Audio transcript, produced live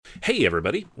Hey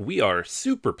everybody, we are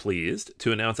super pleased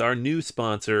to announce our new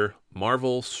sponsor,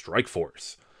 Marvel Strike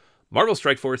Force. Marvel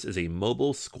Strike Force is a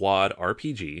mobile squad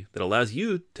RPG that allows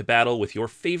you to battle with your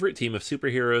favorite team of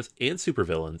superheroes and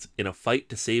supervillains in a fight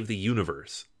to save the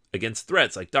universe against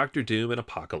threats like Doctor Doom and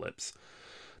Apocalypse.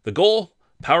 The goal?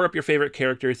 Power up your favorite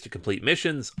characters to complete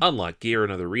missions, unlock gear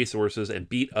and other resources, and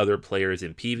beat other players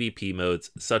in PvP modes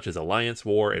such as Alliance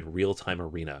War and Real-Time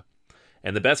Arena.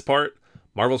 And the best part?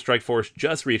 Marvel Strike Force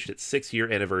just reached its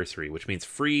 6-year anniversary, which means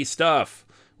free stuff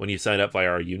when you sign up via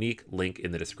our unique link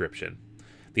in the description.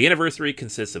 The anniversary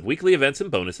consists of weekly events and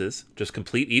bonuses. Just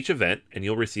complete each event and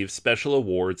you'll receive special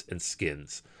awards and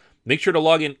skins. Make sure to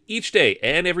log in each day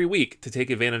and every week to take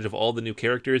advantage of all the new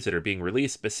characters that are being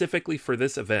released specifically for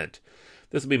this event.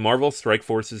 This will be Marvel Strike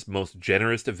Force's most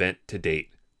generous event to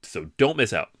date, so don't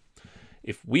miss out.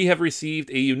 If we have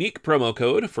received a unique promo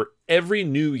code for every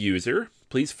new user,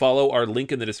 please follow our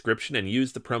link in the description and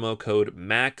use the promo code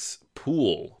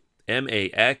MAXPOOL,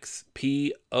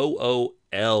 MAXPOOL.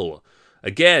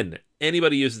 Again,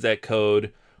 anybody uses that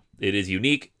code, it is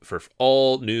unique for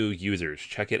all new users.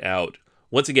 Check it out.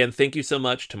 Once again, thank you so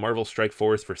much to Marvel Strike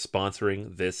Force for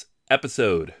sponsoring this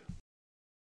episode.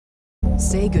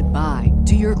 Say goodbye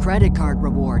to your credit card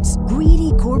rewards.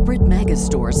 Greedy corporate mega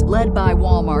stores, led by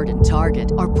Walmart and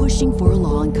Target, are pushing for a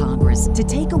law in Congress to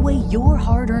take away your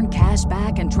hard-earned cash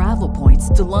back and travel points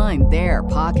to line their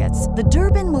pockets. The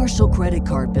Durbin-Marshall credit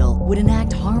card bill would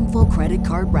enact harmful credit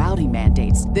card routing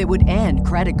mandates that would end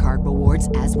credit card rewards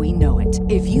as we know it.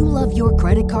 If you love your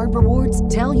credit card rewards,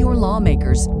 tell your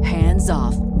lawmakers, hands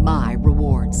off my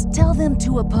rewards. Tell them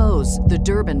to oppose the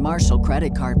Durbin-Marshall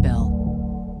credit card bill.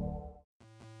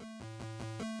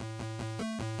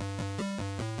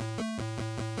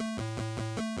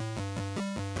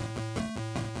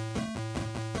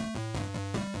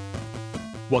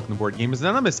 Welcome to Board Gamers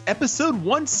Anonymous, episode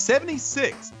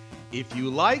 176. If you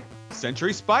like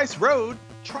Century Spice Road,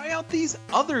 try out these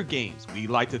other games. We'd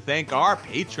like to thank our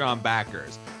Patreon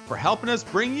backers for helping us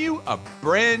bring you a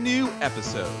brand new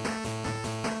episode.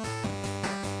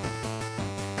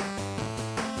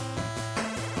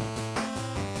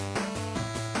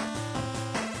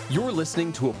 You're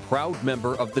listening to a proud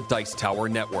member of the Dice Tower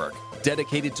Network,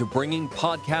 dedicated to bringing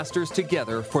podcasters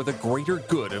together for the greater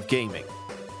good of gaming.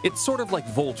 It's sort of like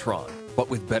Voltron, but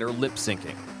with better lip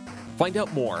syncing. Find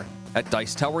out more at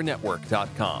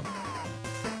Dicetowernetwork.com.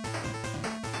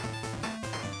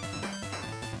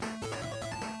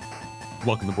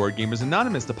 Welcome to Board Gamers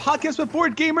Anonymous, the podcast with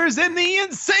board gamers and the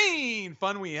insane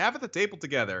fun we have at the table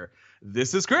together.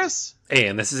 This is Chris.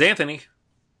 And this is Anthony.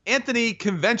 Anthony,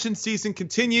 convention season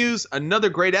continues. Another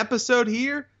great episode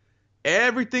here.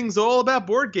 Everything's all about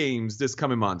board games this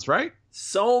coming months, right?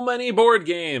 So many board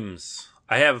games.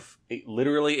 I have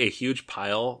literally a huge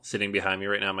pile sitting behind me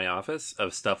right now in my office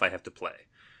of stuff I have to play,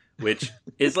 which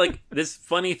is like this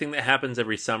funny thing that happens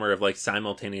every summer of like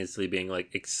simultaneously being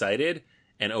like excited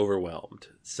and overwhelmed.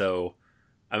 So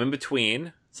I'm in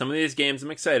between. Some of these games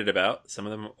I'm excited about, some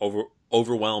of them I'm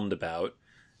overwhelmed about,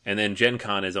 and then Gen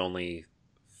Con is only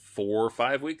 4 or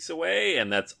 5 weeks away,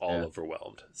 and that's all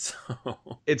overwhelmed. So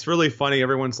it's really funny.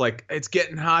 Everyone's like, it's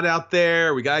getting hot out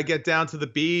there. We got to get down to the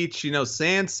beach. You know,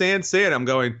 sand, sand, sand. I'm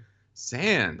going,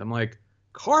 sand. I'm like,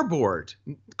 cardboard.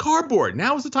 Cardboard.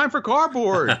 Now is the time for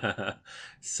cardboard.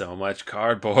 So much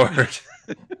cardboard.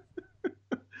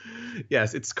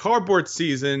 Yes, it's cardboard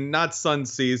season, not sun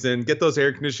season. Get those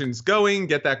air conditioners going.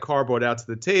 Get that cardboard out to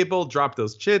the table. Drop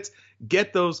those chits.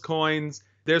 Get those coins.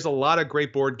 There's a lot of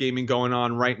great board gaming going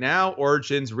on right now.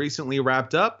 Origins recently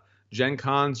wrapped up. Gen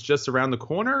Con's just around the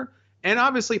corner. And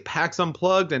obviously PAX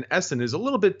Unplugged and Essen is a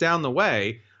little bit down the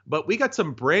way. But we got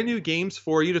some brand new games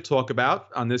for you to talk about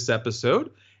on this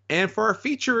episode. And for our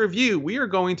feature review, we are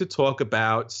going to talk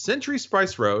about Century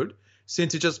Spice Road,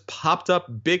 since it just popped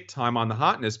up big time on the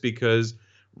hotness because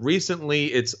recently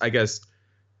its, I guess,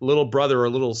 little brother or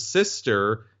little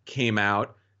sister came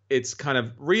out. It's kind of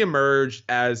reemerged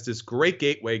as this great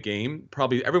gateway game.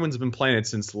 Probably everyone's been playing it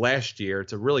since last year.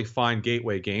 It's a really fine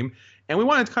gateway game. And we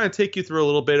wanted to kind of take you through a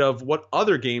little bit of what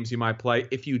other games you might play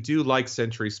if you do like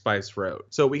Century Spice Road.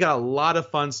 So we got a lot of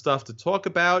fun stuff to talk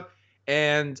about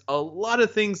and a lot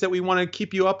of things that we want to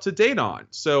keep you up to date on.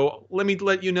 So let me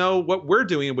let you know what we're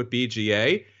doing with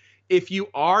BGA. If you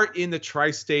are in the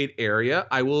tri-state area,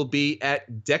 I will be at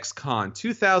DexCon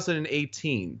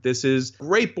 2018. This is a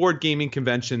great board gaming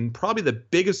convention, probably the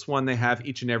biggest one they have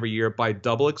each and every year by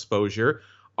double exposure.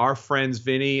 Our friends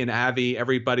Vinny and Avi,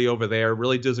 everybody over there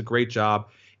really does a great job.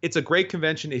 It's a great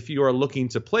convention if you are looking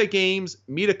to play games,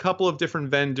 meet a couple of different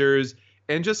vendors,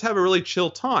 and just have a really chill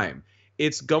time.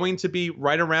 It's going to be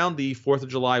right around the 4th of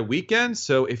July weekend,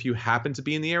 so if you happen to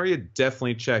be in the area,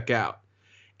 definitely check out.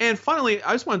 And finally,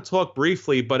 I just want to talk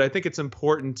briefly, but I think it's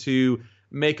important to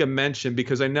make a mention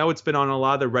because I know it's been on a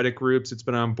lot of the Reddit groups. It's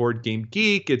been on Board Game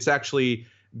Geek. It's actually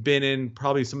been in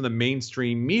probably some of the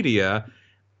mainstream media,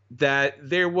 that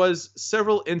there was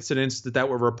several incidents that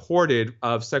were reported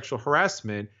of sexual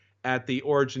harassment at the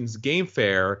Origins Game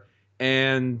Fair.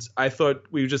 And I thought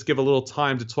we would just give a little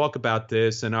time to talk about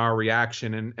this and our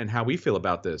reaction and how we feel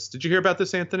about this. Did you hear about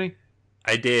this, Anthony?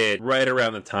 I did, right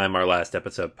around the time our last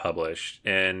episode published.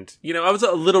 And, I was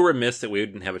a little remiss that we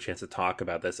didn't have a chance to talk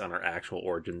about this on our actual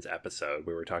Origins episode.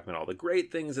 We were talking about all the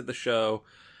great things at the show,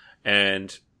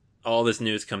 and all this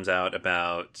news comes out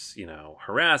about,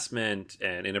 harassment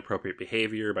and inappropriate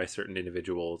behavior by certain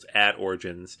individuals at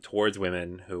Origins towards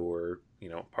women who were,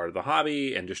 part of the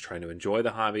hobby and just trying to enjoy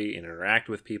the hobby and interact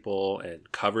with people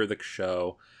and cover the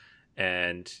show.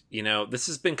 And, this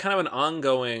has been kind of an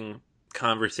ongoing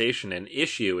conversation and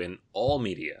issue in all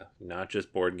media, not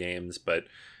just board games, but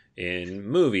in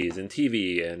movies and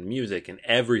TV and music and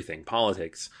everything,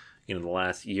 politics, the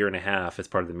last year and a half as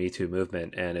part of the Me Too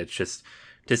movement. And it's just,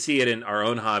 to see it in our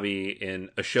own hobby in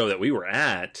a show that we were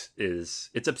at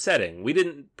it's upsetting. We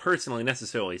didn't personally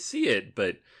necessarily see it,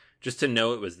 but just to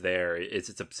know it was there,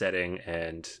 it's upsetting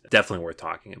and definitely worth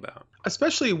talking about.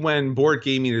 Especially when board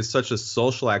gaming is such a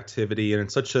social activity and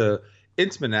it's such a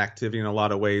intimate activity in a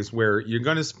lot of ways, where you're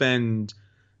going to spend,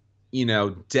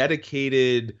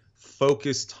 dedicated,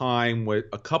 focused time with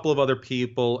a couple of other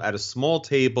people at a small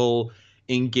table,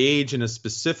 engage in a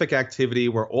specific activity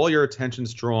where all your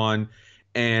attention's drawn,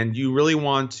 and you really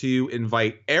want to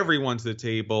invite everyone to the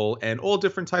table, and all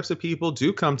different types of people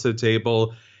do come to the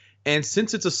table. And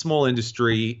since it's a small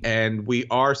industry and we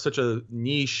are such a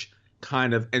niche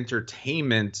kind of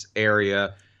entertainment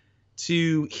area,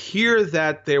 to hear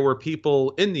that there were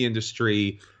people in the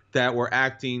industry that were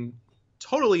acting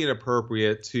totally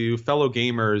inappropriate to fellow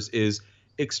gamers is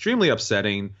extremely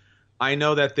upsetting. I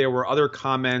know that there were other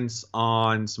comments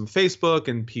on some Facebook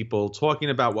and people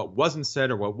talking about what wasn't said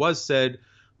or what was said.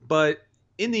 But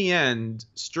in the end,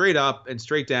 straight up and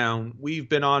straight down, we've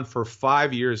been on for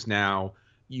 5 years now.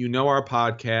 You know our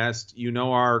podcast. You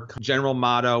know our general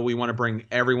motto. We want to bring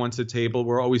everyone to the table.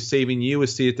 We're always saving you a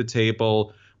seat at the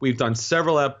table. We've done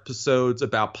several episodes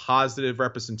about positive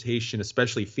representation,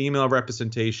 especially female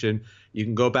representation. You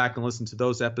can go back and listen to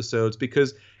those episodes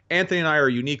because Anthony and I are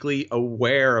uniquely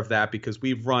aware of that because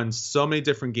we've run so many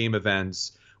different game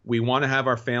events. We want to have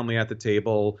our family at the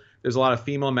table. There's a lot of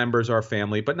female members of our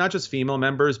family, but not just female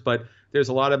members, but there's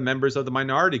a lot of members of the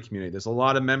minority community. There's a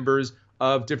lot of members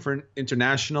of different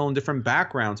international and different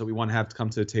backgrounds that we want to have to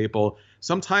come to the table.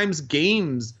 Sometimes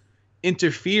games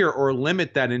interfere or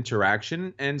limit that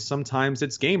interaction, and sometimes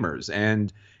it's gamers.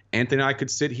 And Anthony and I could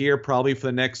sit here probably for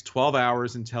the next 12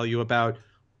 hours and tell you about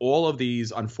all of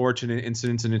these unfortunate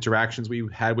incidents and interactions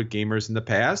we've had with gamers in the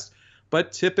past.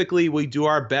 But typically we do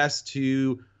our best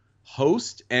to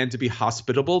host and to be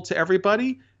hospitable to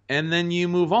everybody, and then you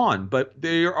move on. But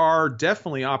there are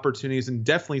definitely opportunities and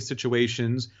definitely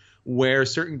situations where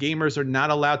certain gamers are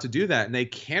not allowed to do that, and they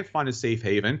can't find a safe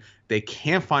haven. They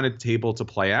can't find a table to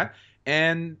play at.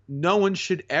 And no one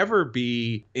should ever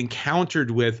be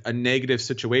encountered with a negative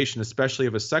situation, especially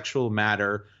of a sexual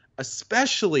matter,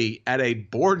 especially at a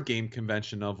board game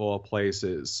convention of all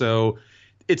places. So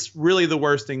it's really the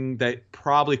worst thing that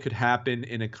probably could happen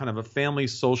in a kind of a family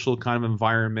social kind of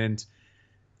environment.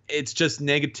 It's just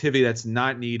negativity that's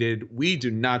not needed. We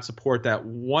do not support that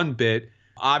one bit.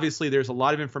 Obviously, there's a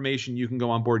lot of information. You can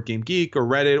go on Board Game Geek or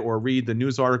Reddit or read the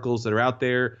news articles that are out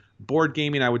there. Board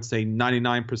gaming, I would say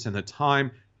 99% of the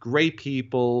time, great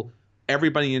people,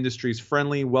 everybody in the industry is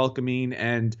friendly, welcoming,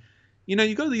 and you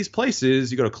go to these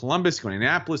places, you go to Columbus, you go to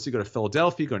Indianapolis, you go to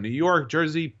Philadelphia, you go to New York,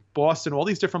 Jersey, Boston, all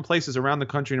these different places around the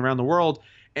country and around the world,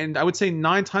 and I would say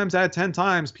 9 times out of 10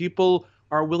 times, people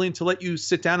are willing to let you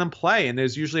sit down and play, and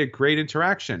there's usually a great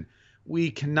interaction.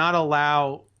 We cannot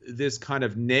allow this kind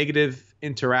of negative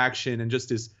interaction and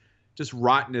just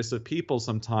rottenness of people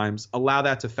sometimes, allow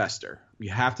that to fester. We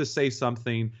have to say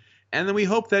something. And then we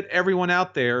hope that everyone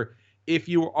out there, if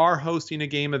you are hosting a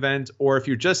game event or if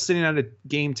you're just sitting at a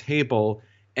game table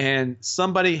and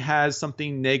somebody has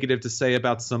something negative to say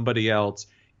about somebody else,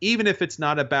 even if it's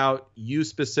not about you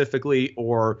specifically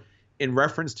or in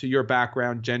reference to your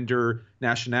background, gender,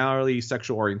 nationality,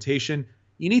 sexual orientation,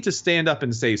 you need to stand up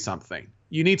and say something.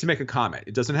 You need to make a comment.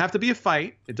 It doesn't have to be a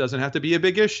fight. It doesn't have to be a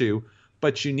big issue,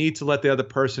 but you need to let the other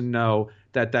person know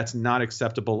that that's not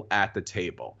acceptable at the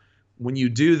table. When you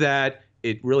do that,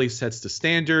 it really sets the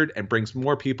standard and brings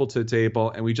more people to the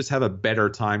table, and we just have a better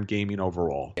time gaming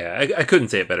overall. Yeah, I couldn't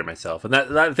say it better myself. And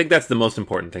I think that's the most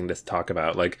important thing to talk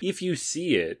about. Like, if you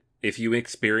see it, if you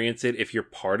experience it, if you're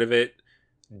part of it,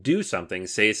 do something,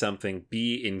 say something,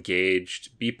 be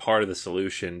engaged, be part of the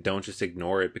solution. Don't just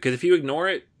ignore it. Because if you ignore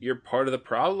it, you're part of the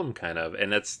problem, kind of.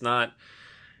 And that's not...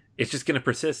 It's just going to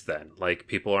persist then. Like,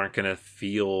 people aren't going to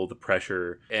feel the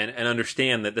pressure and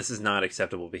understand that this is not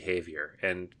acceptable behavior.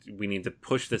 And we need to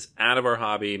push this out of our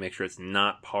hobby, make sure it's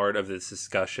not part of this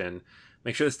discussion,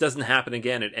 make sure this doesn't happen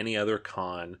again at any other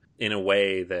con in a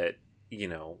way that, you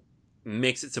know,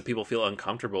 makes it so people feel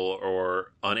uncomfortable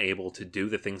or unable to do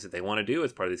the things that they want to do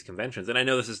as part of these conventions. And I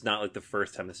know this is not like the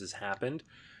first time this has happened.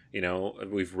 You know,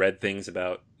 we've read things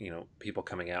about, you know, people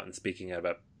coming out and speaking out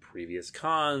about previous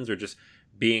cons or just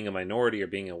being a minority or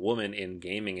being a woman in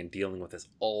gaming and dealing with this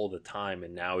all the time,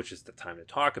 and now it's just the time to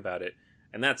talk about it,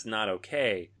 and that's not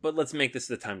okay. But let's make this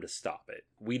the time to stop it.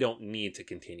 We don't need to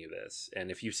continue this. And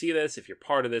if you see this, if you're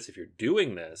part of this, if you're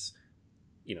doing this,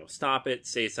 you know, stop it,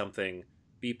 say something,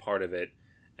 be part of it,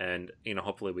 and, you know,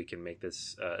 hopefully we can make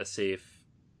this a safe,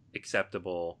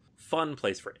 acceptable, fun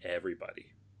place for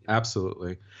everybody.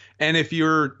 Absolutely. And if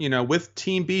you're, you know, with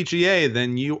Team BGA,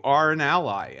 then you are an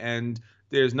ally, and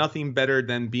there's nothing better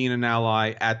than being an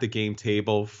ally at the game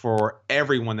table for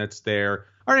everyone that's there.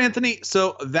 All right, Anthony,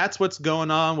 so that's what's going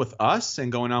on with us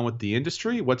and going on with the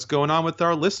industry. What's going on with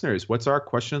our listeners? What's our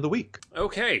question of the week?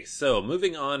 Okay, so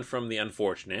moving on from the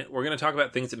unfortunate, we're going to talk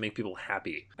about things that make people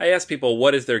happy. I asked people,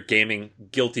 what is their gaming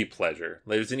guilty pleasure?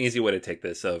 There's an easy way to take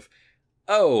this of,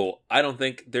 oh, I don't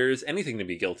think there's anything to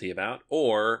be guilty about,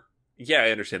 or, yeah,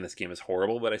 I understand this game is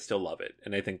horrible, but I still love it.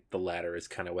 And I think the latter is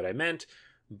kind of what I meant,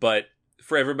 but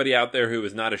for everybody out there who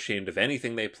is not ashamed of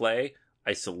anything they play,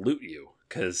 I salute you,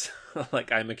 because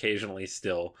like I'm occasionally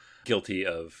still guilty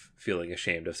of feeling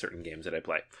ashamed of certain games that I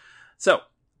play. So,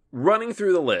 running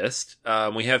through the list,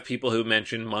 we have people who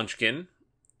mention Munchkin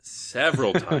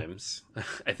several times.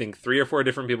 I think 3 or 4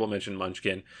 different people mentioned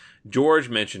Munchkin. George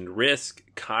mentioned Risk.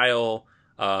 Kyle,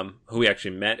 who we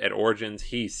actually met at Origins,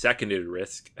 he seconded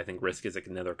Risk. I think Risk is like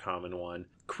another common one.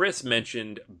 Chris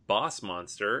mentioned Boss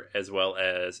Monster, as well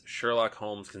as Sherlock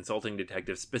Holmes Consulting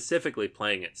Detective, specifically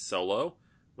playing it solo,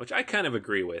 which I kind of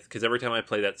agree with, because every time I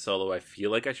play that solo, I feel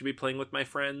like I should be playing with my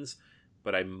friends,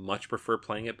 but I much prefer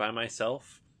playing it by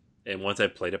myself. And once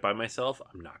I've played it by myself,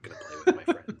 I'm not going to play with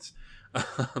my friends,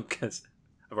 because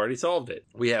I've already solved it.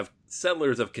 We have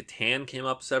Settlers of Catan came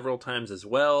up several times as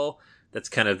well. That's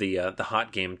kind of the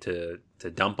hot game to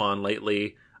dump on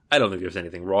lately. I don't think there's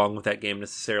anything wrong with that game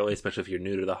necessarily, especially if you're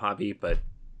new to the hobby, but,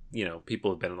 you know, people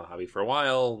have been in the hobby for a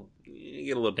while, you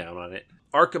get a little down on it.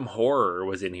 Arkham Horror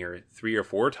was in here 3 or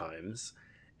 4 times,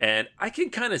 and I can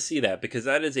kind of see that, because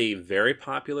that is a very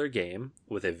popular game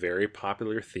with a very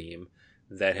popular theme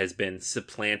that has been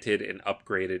supplanted and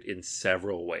upgraded in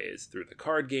several ways, through the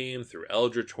card game, through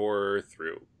Eldritch Horror,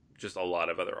 through just a lot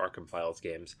of other Arkham Files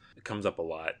games. It comes up a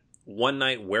lot. One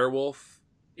Night Werewolf,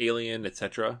 Alien,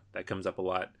 etc. That comes up a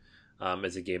lot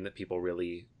as a game that people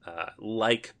really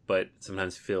like, but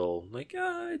sometimes feel like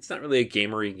it's not really a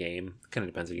gamery game. Kind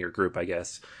of depends on your group, I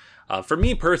guess. For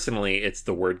me personally, it's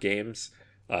the word games.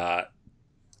 I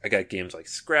got games like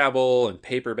Scrabble and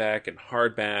Paperback and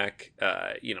Hardback.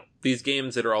 You know, these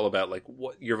games that are all about like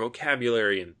what your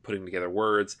vocabulary and putting together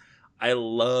words. I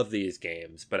love these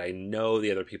games, but I know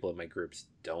the other people in my groups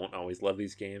don't always love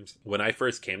these games. When I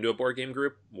first came to a board game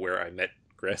group where I met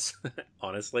Chris,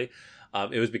 honestly,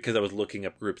 it was because I was looking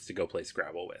up groups to go play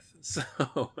Scrabble with.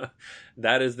 So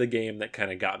that is the game that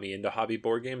kind of got me into hobby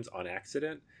board games on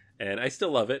accident. And I still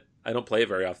love it. I don't play it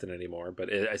very often anymore,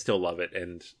 but I still love it.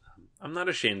 And I'm not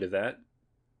ashamed of that,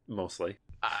 mostly.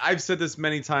 I've said this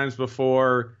many times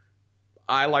before.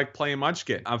 I like playing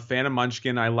Munchkin. I'm a fan of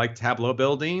Munchkin. I like tableau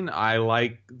building. I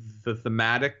like the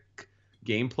thematic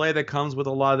gameplay that comes with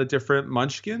a lot of the different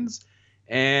Munchkins.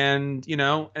 And, you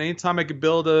know, anytime I could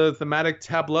build a thematic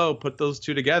tableau, put those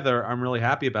two together, I'm really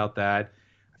happy about that.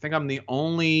 I think I'm the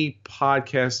only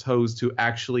podcast host who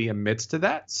actually admits to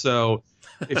that. So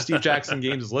if Steve Jackson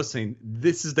Games is listening,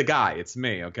 this is the guy. It's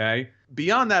me, okay?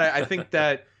 Beyond that, I think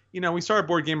that, you know, we started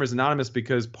Board Gamers Anonymous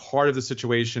because part of the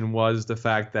situation was the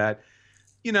fact that,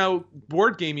 you know,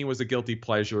 board gaming was a guilty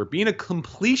pleasure. Being a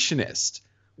completionist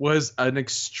was an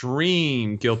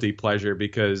extreme guilty pleasure,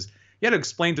 because you had to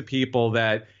explain to people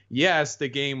that, yes, the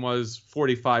game was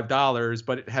 $45,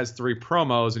 but it has 3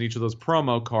 promos, and each of those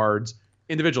promo cards,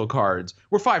 individual cards,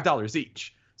 were $5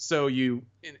 each. So you,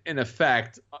 in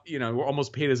effect, you know, were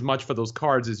almost paid as much for those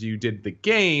cards as you did the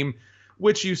game,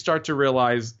 which you start to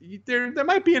realize there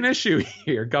might be an issue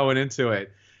here going into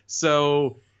it.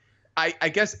 So I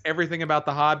guess everything about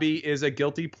the hobby is a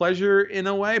guilty pleasure in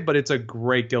a way, but it's a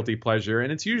great guilty pleasure,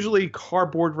 and it's usually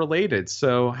cardboard related.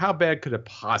 So how bad could it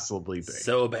possibly be?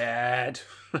 So bad.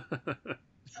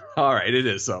 All right, it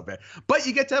is so bad. But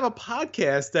you get to have a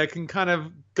podcast that can kind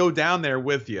of go down there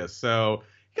with you. So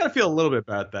you got to feel a little bit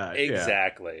about that.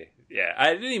 Exactly. Yeah.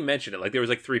 I didn't even mention it. Like, there was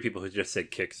like 3 people who just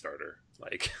said Kickstarter.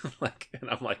 Like,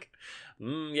 and I'm like,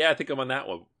 yeah, I think I'm on that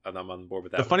one. I'm on board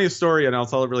with that. The funniest story, and I'll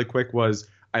tell it really quick, was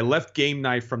I left game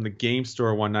night from the game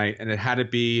store one night, and it had to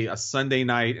be a Sunday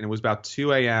night, and it was about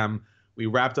 2 a.m. We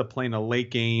wrapped up playing a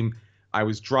late game. I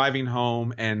was driving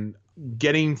home, and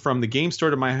getting from the game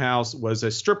store to my house was a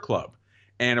strip club.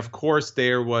 And, of course,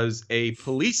 there was a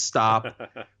police stop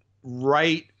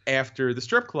right after the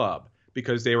strip club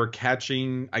because they were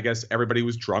catching, I guess, everybody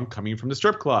was drunk coming from the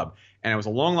strip club. And it was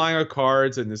a long line of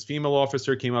cards, and this female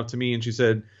officer came up to me, and she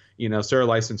said, sir,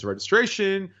 license and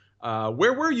registration.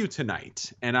 Where were you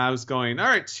tonight? And I was going, all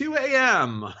right, 2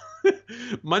 a.m.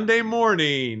 Monday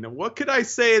morning. What could I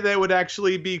say that would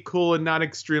actually be cool and not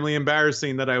extremely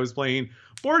embarrassing that I was playing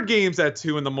board games at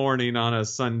 2 in the morning on a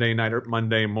Sunday night or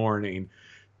Monday morning?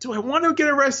 Do I want to get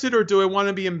arrested or do I want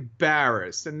to be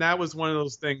embarrassed? And that was one of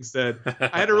those things that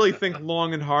I had to really think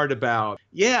long and hard about.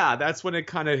 Yeah, that's when it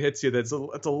kind of hits you. It's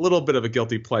a little bit of a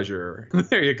guilty pleasure.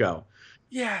 There you go.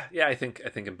 Yeah. I think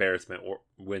embarrassment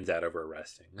wins out over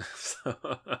arresting. So.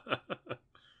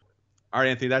 All right,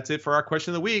 Anthony, that's it for our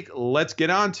question of the week. Let's get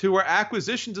on to our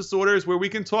acquisition disorders where we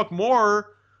can talk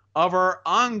more of our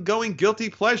ongoing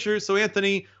guilty pleasures. So,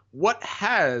 Anthony, what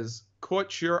has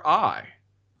caught your eye?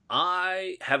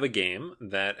 I have a game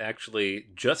that actually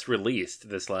just released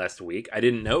this last week. I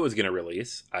didn't know it was going to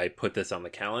release. I put this on the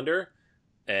calendar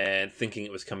and thinking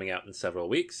it was coming out in several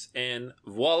weeks, and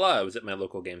voila, it was at my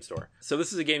local game store. So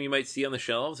this is a game you might see on the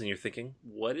shelves and you're thinking,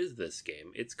 what is this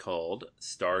game? It's called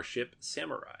Starship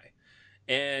Samurai.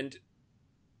 And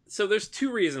so there's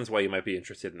 2 reasons why you might be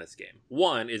interested in this game.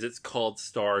 One is it's called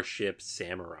Starship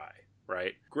Samurai,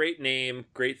 right? Great name,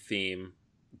 great theme,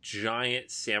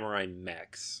 giant samurai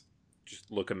mechs.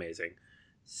 Just look amazing.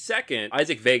 Second,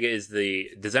 Isaac Vega is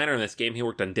the designer in this game. He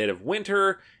worked on Dead of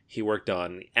Winter. He worked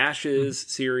on the Ashes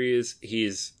series.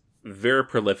 He's very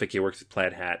prolific. He works with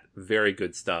Plaid Hat. Very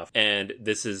good stuff. And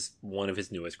this is one of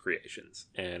his newest creations.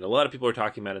 And a lot of people are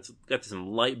talking about it. It's got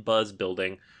some light buzz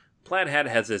building. Plaid Hat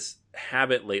has this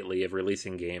habit lately of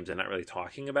releasing games and not really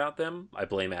talking about them. I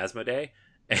blame Asmodee.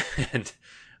 And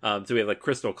so we have like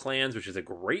Crystal Clans, which is a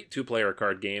great 2-player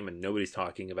card game, and nobody's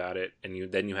talking about it.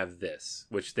 And then you have this,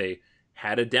 which they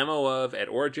had a demo of at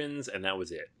Origins, and that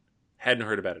was it. Hadn't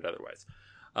heard about it otherwise.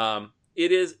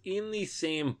 It is in the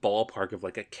same ballpark of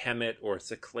like a Kemet or a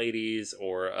Cyclades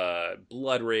or a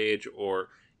Blood Rage or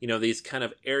these kind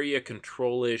of area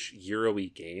control-ish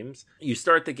Euro-y games. You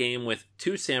start the game with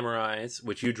 2 samurais,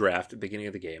 which you draft at the beginning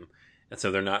of the game. And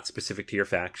so they're not specific to your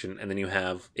faction. And then you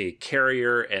have a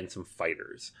carrier and some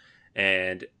fighters.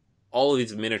 And all of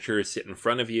these miniatures sit in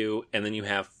front of you. And then you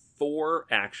have 4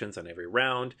 actions on every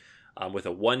round with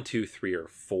a 1, 2, 3, or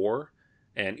 4.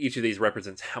 And each of these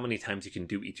represents how many times you can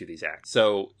do each of these acts.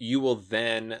 So you will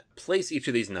then place each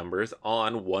of these numbers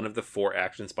on one of the 4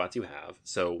 action spots you have.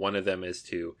 So one of them is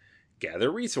to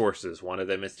gather resources. One of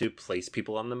them is to place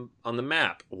people on the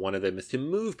map. One of them is to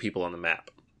move people on the map.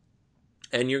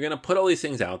 And you're going to put all these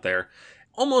things out there,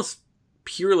 almost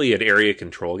purely an area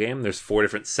control game. There's 4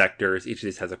 different sectors. Each of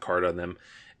these has a card on them.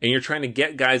 And you're trying to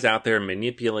get guys out there,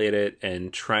 manipulate it,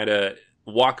 and try to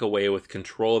walk away with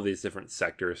control of these different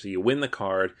sectors. So you win the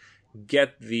card,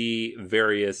 get the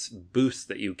various boosts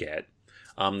that you get.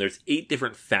 There's 8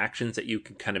 different factions that you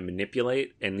can kind of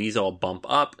manipulate, and these all bump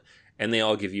up, and they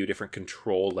all give you different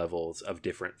control levels of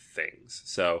different things.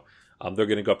 So they're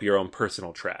going to go up your own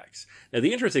personal tracks. Now,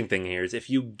 the interesting thing here is if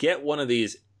you get one of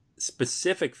these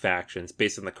specific factions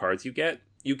based on the cards you get,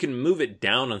 you can move it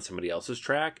down on somebody else's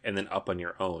track and then up on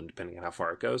your own, depending on how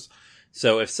far it goes.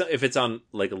 So if it's on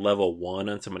like a level 1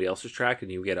 on somebody else's track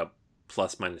and you get a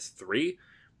 ±3,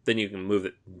 then you can move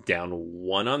it down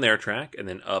 1 on their track and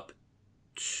then up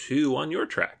 2 on your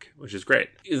track, which is great.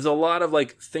 There's a lot of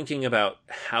like thinking about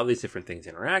how these different things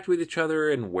interact with each other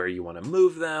and where you want to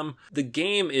move them. The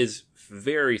game is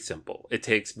very simple. It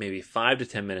takes maybe 5 to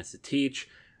 10 minutes to teach.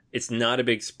 It's not a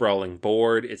big sprawling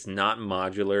board. It's not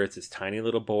modular. It's this tiny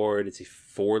little board. It's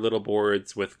 4 little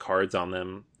boards with cards on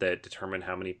them that determine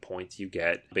how many points you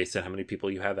get based on how many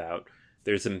people you have out.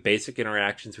 There's some basic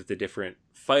interactions with the different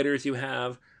fighters you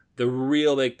have. The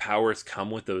real big powers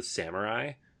come with those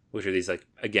samurai, which are these like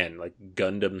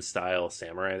Gundam style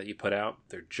samurai that you put out.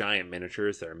 They're giant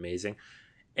miniatures. They're amazing.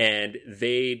 And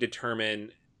they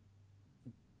determine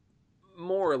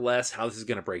more or less how this is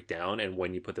going to break down and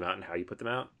when you put them out and how you put them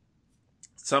out.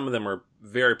 Some of them are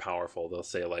very powerful. They'll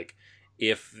say, like,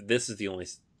 if this is the only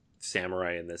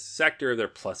samurai in this sector, they're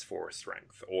 +4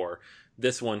 strength, or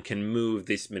this one can move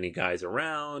this many guys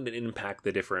around and impact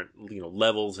the different,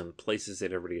 levels and places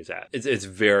that everybody is at. It's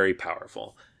very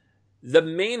powerful. The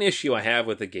main issue I have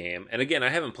with the game, and again, I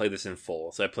haven't played this in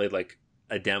full, so I played like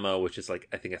a demo, which is like,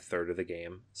 I think, a third of the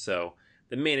game. So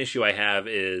the main issue I have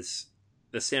is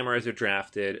the samurais are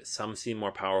drafted. Some seem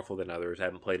more powerful than others. I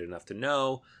haven't played enough to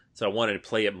know. So I wanted to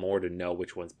play it more to know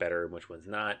which one's better and which one's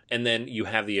not. And then you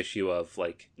have the issue of,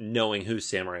 like, knowing whose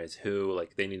samurai is who.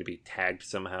 Like, they need to be tagged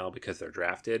somehow because they're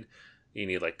drafted. You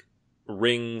need, like,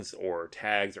 rings or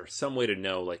tags or some way to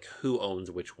know, like, who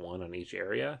owns which one on each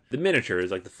area. The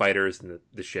miniatures, like the fighters and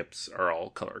the ships, are all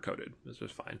color-coded. This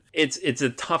was fine. It's a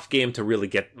tough game to really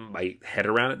get my head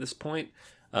around at this point,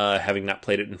 having not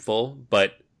played it in full.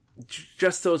 But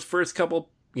just those first couple,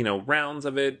 rounds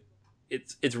of it,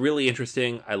 it's really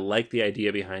interesting. I like the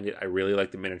idea behind it. I really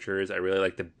like the miniatures. I really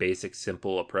like the basic,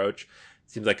 simple approach.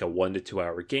 It seems like a 1 to 2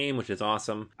 hour game, which is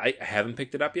awesome. I haven't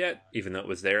picked it up yet, even though it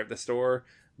was there at the store,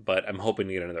 but I'm hoping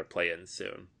to get another play-in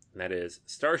soon. And that is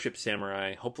Starship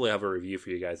Samurai. Hopefully I'll have a review for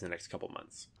you guys in the next couple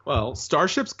months. Well,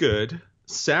 Starship's good.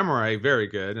 Samurai, very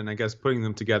good. And I guess putting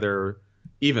them together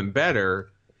even better.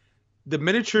 The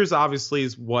miniatures obviously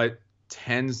is what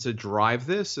tends to drive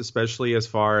this, especially as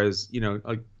far as,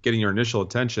 getting your initial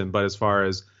attention. But as far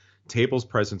as table's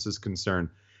presence is concerned,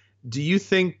 do you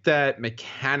think that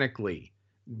mechanically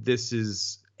this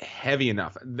is heavy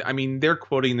enough? I mean, they're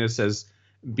quoting this as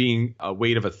being a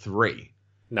weight of a 3.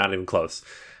 Not even close.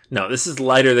 No, this is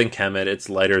lighter than Kemet. It's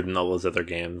lighter than all those other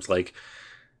games. Like,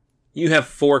 you have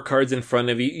 4 cards in front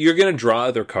of you. You're going to draw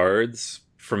other cards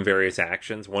from various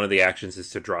actions. One of the actions is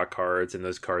to draw cards, and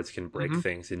those cards can break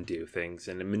things and do things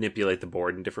and manipulate the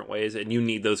board in different ways. And you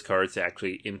need those cards to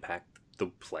actually impact the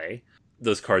play.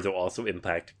 Those cards will also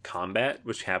impact combat,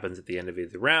 which happens at the end of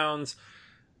either rounds.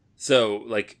 So,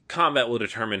 like, combat will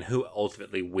determine who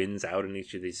ultimately wins out in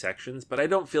each of these sections, but I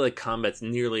don't feel like combat's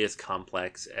nearly as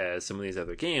complex as some of these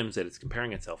other games that it's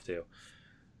comparing itself to.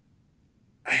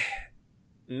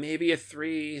 Maybe a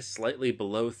 3, slightly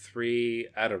below 3,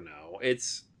 I don't know.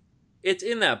 It's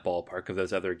in that ballpark of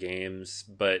those other games,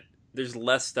 but there's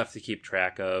less stuff to keep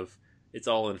track of. It's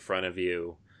all in front of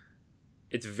you.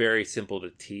 It's very simple to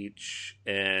teach,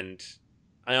 and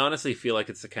I honestly feel like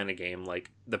it's the kind of game,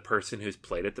 like, the person who's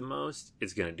played it the most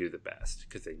is going to do the best,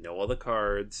 because they know all the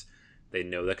cards, they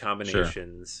know the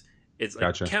combinations. Sure. It's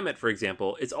like Kemet, for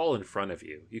example, it's all in front of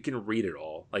you. You can read it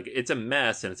all. Like, it's a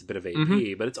mess and it's a bit of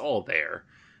AP, but it's all there.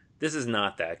 This is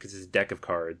not that, because it's a deck of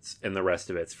cards, and the rest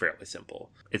of it's fairly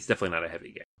simple. It's definitely not a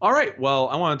heavy game. All right, well,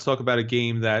 I want to talk about a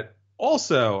game that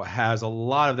also has a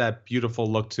lot of that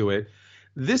beautiful look to it.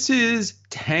 This is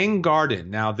Tang Garden.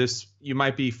 Now, you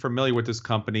might be familiar with this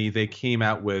company. They came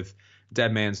out with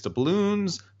Dead Man's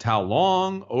Doubloons, Tao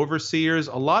Long, Overseers,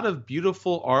 a lot of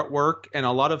beautiful artwork, and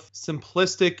a lot of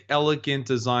simplistic, elegant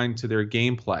design to their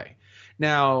gameplay.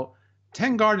 Now,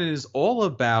 Tang Garden is all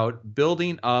about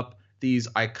building up these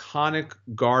iconic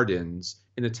gardens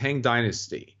in the Tang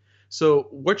Dynasty. So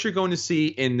what you're going to see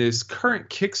in this current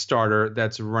Kickstarter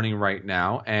that's running right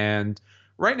now, and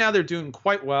right now they're doing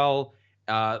quite well.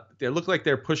 They look like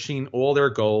they're pushing all their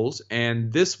goals,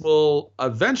 and this will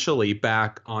eventually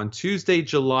back on Tuesday,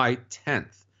 July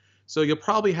 10th. So you'll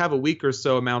probably have a week or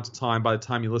so amount of time by the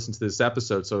time you listen to this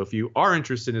episode. So if you are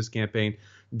interested in this campaign,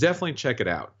 definitely check it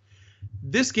out.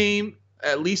 This game,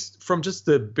 at least from just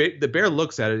the bare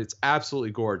looks at it, it's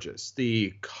absolutely gorgeous.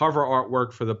 The cover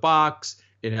artwork for the box,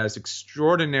 it has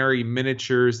extraordinary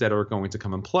miniatures that are going to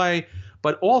come and play,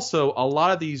 but also a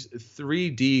lot of these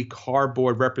 3D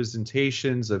cardboard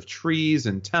representations of trees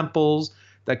and temples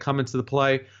that come into the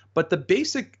play. But the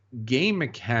basic game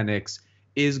mechanics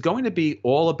is going to be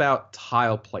all about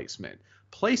tile placement.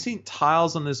 Placing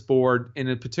tiles on this board in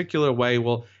a particular way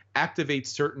will activate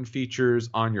certain features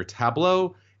on your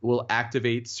tableau, will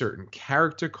activate certain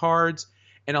character cards,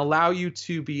 and allow you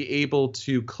to be able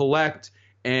to collect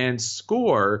and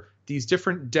score these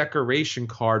different decoration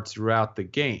cards throughout the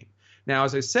game. Now,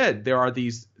 as I said, there are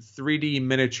these 3D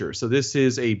miniatures. So this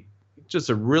is just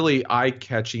a really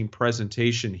eye-catching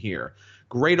presentation here.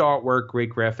 Great artwork, great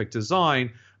graphic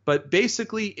design, but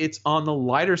basically it's on the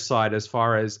lighter side as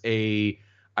far as I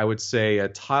would say a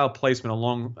tile placement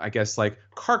along, I guess, like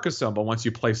Carcassonne, but once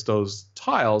you place those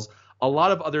tiles, a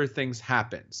lot of other things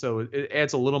happen. So it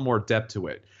adds a little more depth to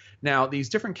it. Now, these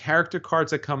different character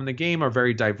cards that come in the game are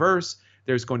very diverse.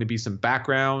 There's going to be some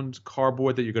background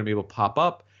cardboard that you're going to be able to pop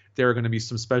up. There are going to be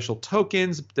some special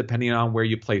tokens depending on where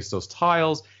you place those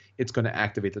tiles. It's going to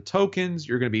activate the tokens.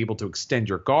 You're going to be able to extend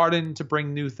your garden to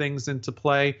bring new things into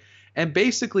play. And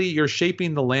basically, you're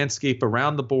shaping the landscape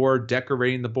around the board,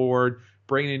 decorating the board,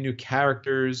 bringing in new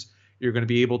characters. You're going to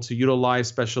be able to utilize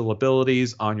special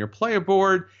abilities on your player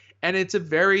board. And it's a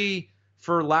very,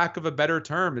 for lack of a better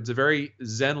term, it's a very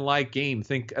Zen-like game.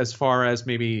 Think as far as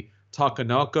maybe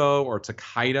Takenoko or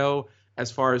Takedo,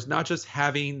 as far as not just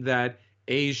having that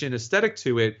Asian aesthetic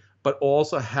to it, but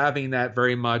also having that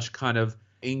very much kind of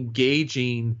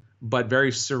engaging but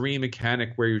very serene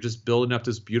mechanic where you're just building up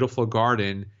this beautiful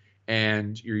garden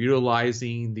and you're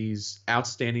utilizing these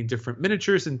outstanding different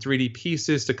miniatures and 3D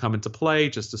pieces to come into play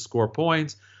just to score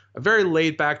points. A very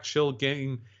laid-back, chill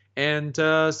game, and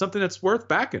something that's worth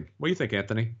backing. What do you think,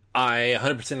 Anthony? I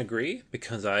 100% agree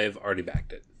because I've already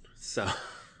backed it. So,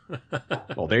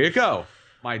 well, there you go.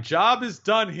 My job is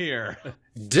done here.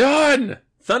 Done!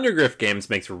 Thundergriff Games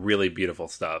makes really beautiful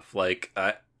stuff. Like,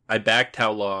 I backed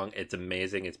How Long. It's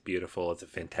amazing. It's beautiful. It's a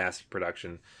fantastic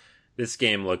production. This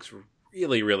game looks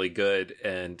really, really good.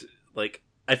 And, like,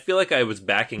 I feel like I was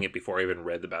backing it before I even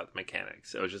read about the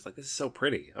mechanics. I was just like, this is so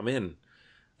pretty. I'm in.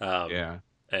 Yeah.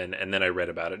 And then I read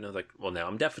about it and I was like, well, now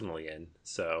I'm definitely in.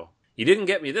 So you didn't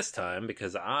get me this time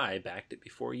because I backed it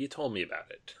before you told me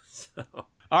about it. So. All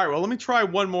right, well, let me try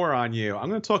one more on you. I'm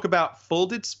going to talk about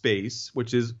Folded Space,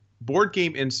 which is board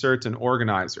game inserts and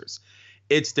organizers.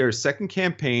 It's their second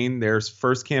campaign. Their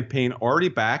first campaign already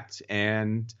backed,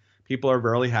 and people are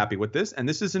really happy with this. And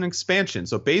this is an expansion.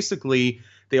 So basically,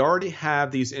 they already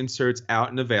have these inserts out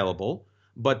and available,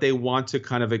 but they want to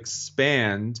kind of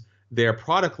expand their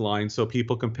product line so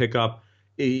people can pick up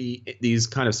these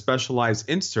kind of specialized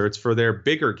inserts for their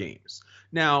bigger games.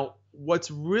 Now, what's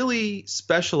really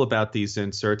special about these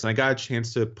inserts, and I got a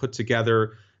chance to put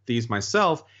together these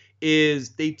myself,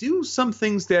 is they do some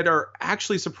things that are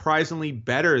actually surprisingly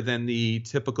better than the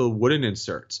typical wooden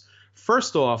inserts.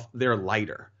 First off, they're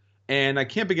lighter. And I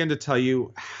can't begin to tell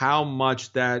you how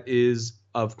much that is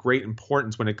of great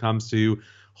importance when it comes to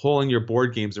hauling your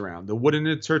board games around. The wooden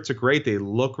inserts are great. They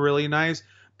look really nice,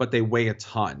 but they weigh a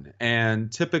ton.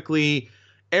 And typically,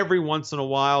 every once in a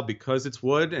while, because it's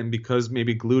wood and because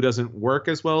maybe glue doesn't work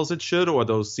as well as it should, or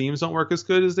those seams don't work as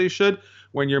good as they should,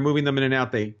 when you're moving them in and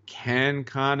out, they can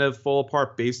kind of fall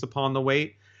apart based upon the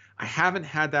weight. I haven't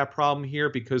had that problem here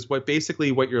because what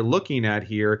you're looking at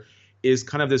here is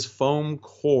kind of this foam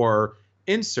core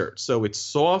insert. So it's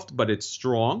soft, but it's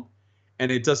strong.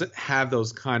 And it doesn't have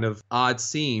those kind of odd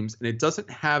seams, and it doesn't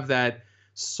have that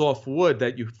soft wood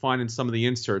that you find in some of the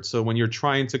inserts. So when you're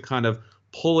trying to kind of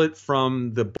pull it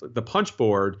from the punch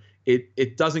board,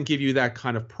 it doesn't give you that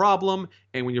kind of problem.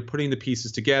 And when you're putting the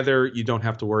pieces together, you don't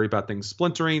have to worry about things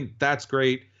splintering. That's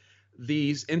great.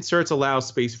 These inserts allow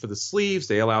space for the sleeves.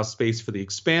 They allow space for the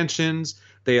expansions.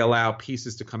 They allow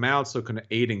pieces to come out so it can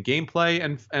aid in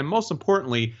gameplay. And most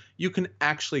importantly, you can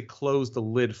actually close the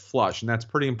lid flush. And that's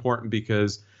pretty important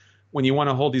because when you want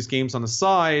to hold these games on the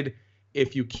side,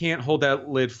 if you can't hold that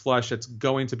lid flush, it's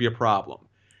going to be a problem.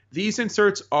 These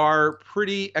inserts are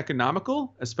pretty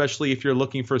economical, especially if you're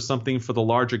looking for something for the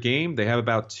larger game. They have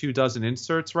about 24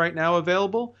 inserts right now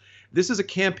available. This is a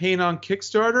campaign on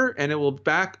Kickstarter, and it will be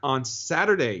back on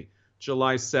Saturday,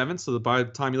 July 7th. So by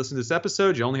the time you listen to this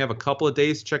episode, you only have a couple of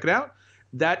days to check it out.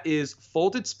 That is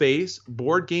Folded Space,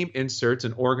 Board Game Inserts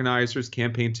and Organizers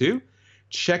Campaign 2.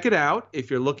 Check it out if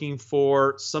you're looking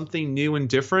for something new and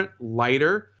different,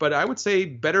 lighter, but I would say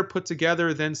better put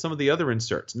together than some of the other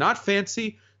inserts. Not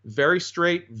fancy, very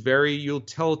straight, very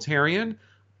utilitarian,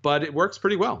 but it works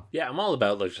pretty well. Yeah, I'm all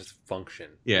about like just function.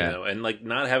 Yeah. You know? And like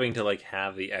not having to like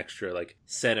have the extra like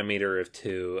centimeter or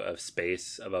two of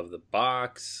space above the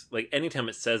box. Like anytime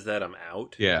it says that, I'm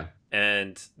out. Yeah.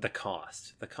 And the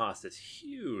cost is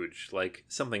huge. Like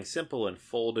something simple and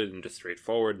folded and just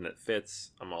straightforward and it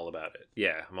fits. I'm all about it.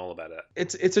 Yeah, I'm all about it.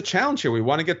 It's a challenge here. We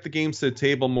want to get the games to the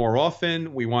table more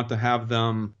often. We want to have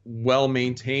them well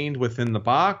maintained within the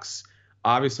box.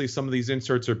 Obviously, some of these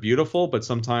inserts are beautiful, but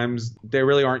sometimes they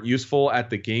really aren't useful at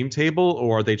the game table,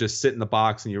 or they just sit in the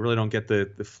box and you really don't get the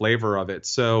flavor of it.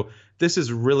 So this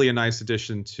is really a nice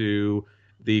addition to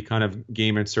the kind of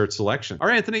game insert selection. All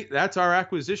right, Anthony, that's our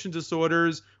acquisition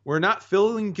disorders. We're not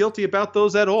feeling guilty about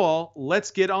those at all. Let's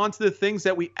get on to the things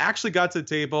that we actually got to the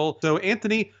table. So,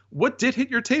 Anthony, what did hit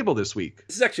your table this week?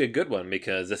 This is actually a good one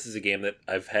because this is a game that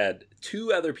I've had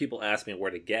two other people ask me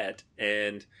where to get,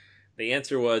 and the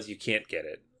answer was you can't get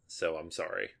it. So I'm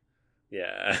sorry.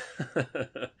 Yeah.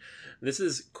 This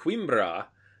is Coimbra.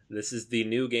 This is the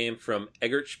new game from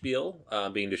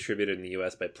Eggertspiel, being distributed in the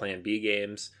US by Plan B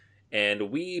Games.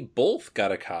 And we both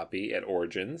got a copy at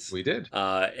Origins. We did.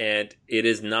 And it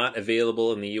is not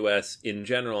available in the US in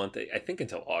general, I think,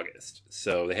 until August.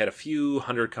 So they had a few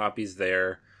hundred copies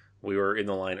there. We were in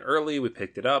the line early. We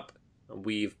picked it up.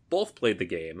 We've both played the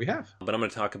game. We have. But I'm going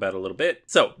to talk about it a little bit.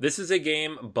 So this is a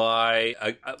game by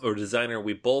a designer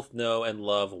we both know and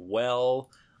love well.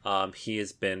 He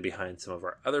has been behind some of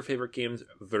our other favorite games,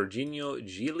 Virginio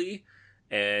Gili.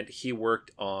 And he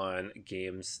worked on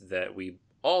games that we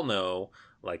all know,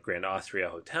 like Grand Austria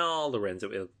Hotel,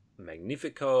 Lorenzo Il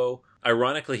Magnifico.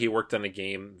 Ironically, he worked on a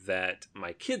game that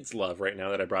my kids love right now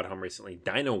that I brought home recently,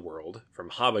 Dino World from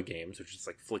Haba Games, which is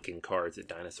like flicking cards at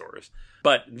dinosaurs.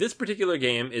 But this particular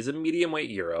game is a medium weight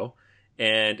Euro,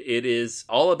 and it is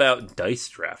all about dice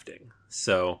drafting.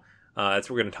 So that's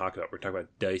what we're going to talk about. We're talking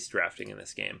about dice drafting in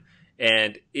this game.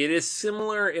 And it is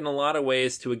similar in a lot of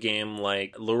ways to a game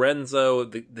like Lorenzo.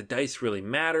 The dice really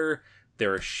matter.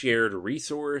 They're a shared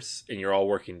resource, and you're all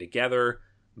working together.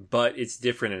 But it's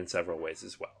different in several ways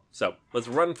as well. So let's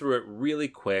run through it really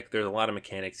quick. There's a lot of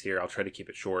mechanics here. I'll try to keep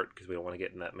it short because we don't want to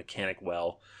get in that mechanic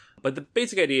well. But the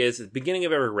basic idea is at the beginning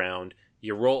of every round,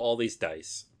 you roll all these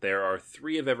dice. There are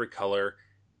 3 of every color.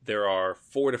 There are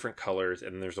 4 different colors,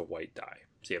 and there's a white die.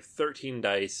 So you have 13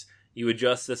 dice. You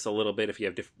adjust this a little bit if you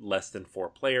have less than 4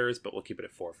 players, but we'll keep it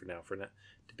at 4 for now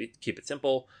to keep it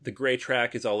simple. The gray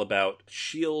track is all about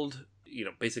shield,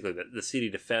 basically the city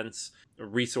defense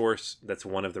resource. That's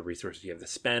one of the resources you have to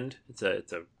spend. It's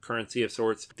a currency of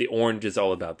sorts. The orange is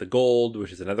all about the gold,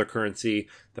 which is another currency.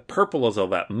 The purple is all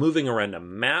about moving around a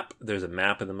map. There's a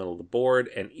map in the middle of the board,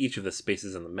 and each of the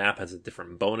spaces on the map has a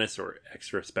different bonus or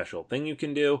extra special thing you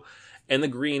can do. And the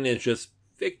green is just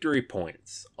victory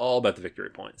points, all about the victory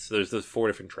points. So there's those 4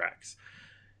 different tracks.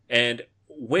 And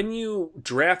when you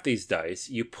draft these dice,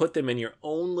 you put them in your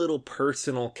own little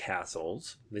personal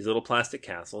castles, these little plastic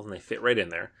castles, and they fit right in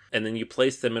there. And then you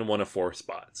place them in one of 4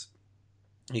 spots.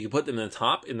 You can put them in the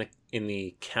top in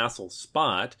the castle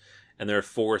spot, and there are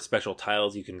 4 special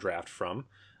tiles you can draft from.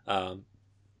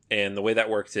 And the way that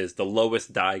works is the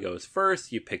lowest die goes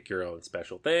first, you pick your own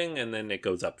special thing, and then it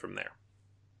goes up from there.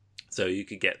 So you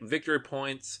could get victory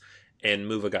points and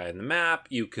move a guy on the map.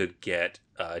 You could get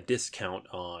a discount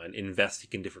on investing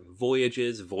in different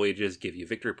voyages. Voyages give you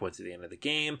victory points at the end of the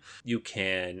game. You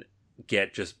can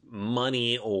get just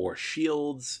money or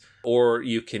shields, or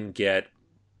you can get,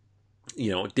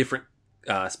 different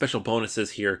special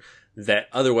bonuses here that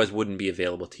otherwise wouldn't be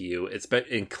available to you,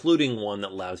 including one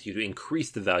that allows you to increase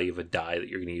the value of a die that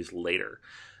you're going to use later.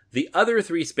 The other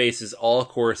 3 spaces all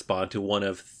correspond to one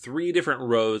of 3 different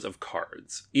rows of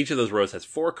cards. Each of those rows has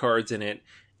 4 cards in it.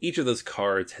 Each of those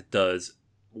cards does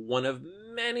one of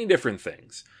many different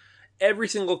things. Every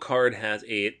single card has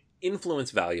an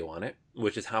influence value on it,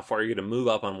 which is how far you're going to move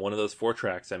up on one of those 4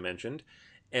 tracks I mentioned.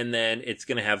 And then it's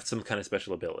going to have some kind of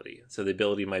special ability. So the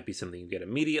ability might be something you get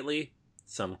immediately,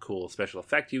 some cool special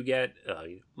effect you get,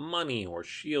 money or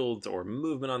shields or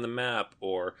movement on the map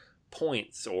or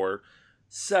points or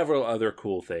several other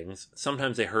cool things.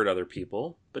 Sometimes they hurt other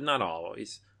people, but not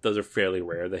always. Those are fairly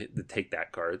rare, the take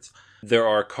that cards. There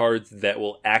are cards that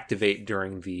will activate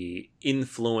during the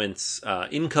influence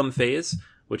income phase,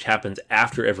 which happens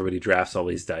after everybody drafts all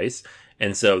these dice.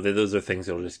 And so those are things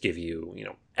that will just give you,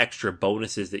 extra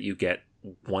bonuses that you get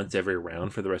once every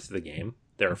round for the rest of the game.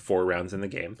 There are 4 rounds in the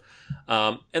game.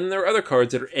 And there are other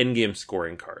cards that are endgame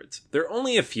scoring cards. There are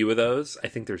only a few of those. I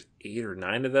think there's 8 or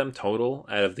 9 of them total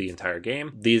out of the entire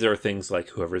game. These are things like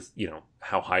whoever's,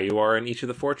 how high you are in each of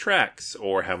the 4 tracks,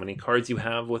 or how many cards you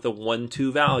have with a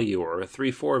 1-2 value or a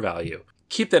 3-4 value.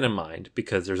 Keep that in mind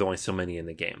because there's only so many in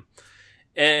the game.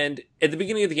 And at the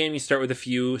beginning of the game, you start with a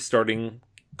few starting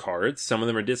cards. Some of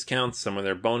them are discounts, some of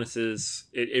them are bonuses.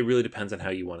 It really depends on how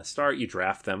you want to start. You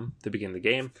draft them to begin the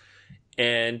game.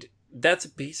 And that's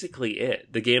basically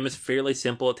it. The game is fairly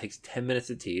simple. It takes 10 minutes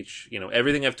to teach.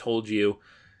 Everything I've told you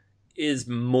is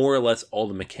more or less all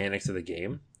the mechanics of the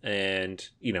game. And,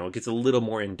 it gets a little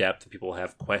more in depth. People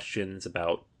have questions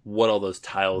about what all those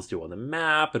tiles do on the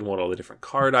map and what all the different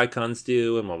card icons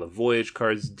do and what all the voyage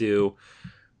cards do.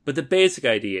 But the basic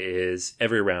idea is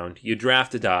every round you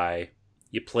draft a die,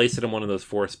 you place it in one of those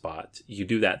 4 spots. You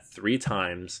do that 3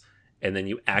 times, and then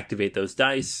you activate those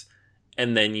dice.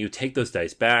 And then you take those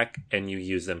dice back and you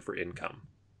use them for income.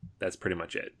 That's pretty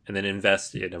much it. And then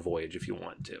invest in a voyage if you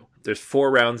want to. There's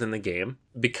 4 rounds in the game.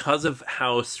 Because of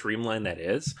how streamlined that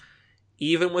is,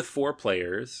 even with 4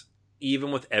 players,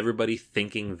 even with everybody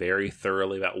thinking very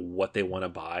thoroughly about what they want to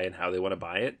buy and how they want to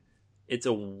buy it, it's a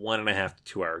 1.5 to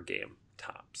 2 hour game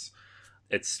tops.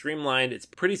 It's streamlined. It's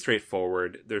pretty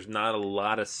straightforward. There's not a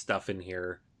lot of stuff in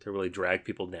here to really drag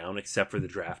people down except for the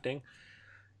drafting.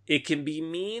 It can be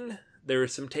mean. There are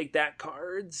some take that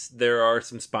cards. There are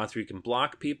some spots where you can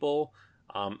block people.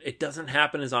 It doesn't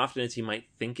happen as often as you might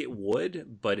think it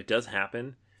would, but it does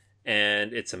happen,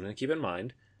 and it's something to keep in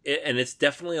mind. And it's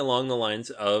definitely along the lines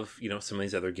of, some of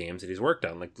these other games that he's worked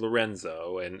on, like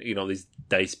Lorenzo and, these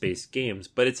dice-based games,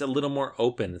 but it's a little more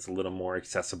open. It's a little more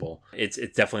accessible. It's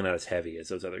definitely not as heavy as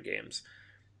those other games.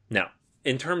 Now,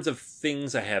 in terms of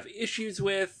things I have issues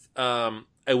with,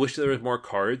 I wish there was more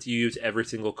cards. You use every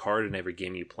single card in every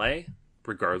game you play,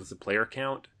 regardless of player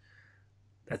count.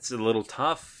 That's a little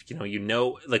tough.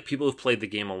 Like people who've played the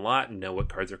game a lot know what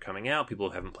cards are coming out. People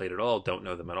who haven't played at all don't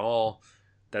know them at all.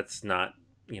 That's not,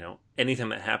 anytime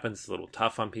that happens, it's a little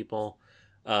tough on people.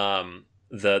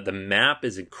 The map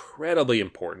is incredibly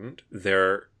important.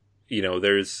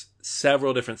 There's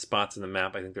several different spots in the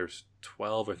map. I think there's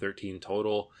 12 or 13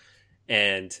 total.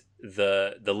 And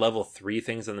the level 3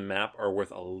 things on the map are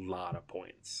worth a lot of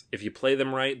points. If you play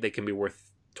them right, they can be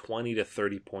worth 20 to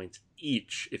 30 points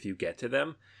each if you get to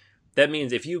them. That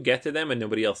means if you get to them and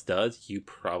nobody else does, you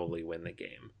probably win the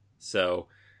game. So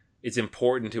it's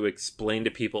important to explain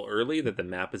to people early that the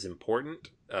map is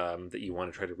important, that you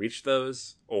want to try to reach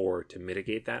those or to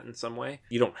mitigate that in some way.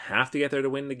 You don't have to get there to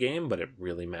win the game, but it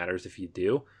really matters if you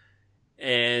do.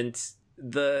 And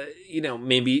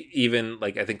maybe even,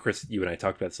 like, I think, Chris, you and I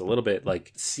talked about this a little bit,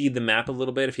 like, seed the map a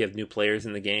little bit if you have new players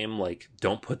in the game. Like,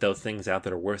 don't put those things out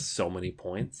that are worth so many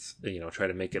points. Try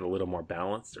to make it a little more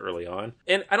balanced early on.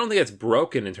 And I don't think that's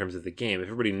broken in terms of the game. If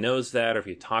everybody knows that, or if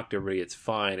you talk to everybody, it's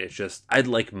fine. It's just, I'd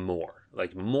like more.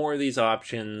 Like, more of these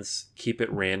options, keep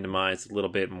it randomized a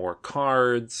little bit, more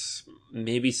cards,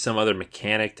 maybe some other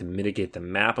mechanic to mitigate the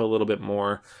map a little bit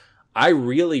more. I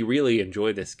really, really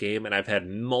enjoy this game, and I've had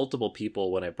multiple people,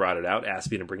 when I brought it out,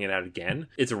 ask me to bring it out again.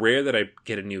 It's rare that I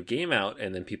get a new game out,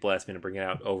 and then people ask me to bring it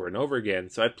out over and over again.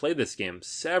 So I've played this game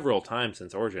several times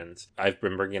since Origins. I've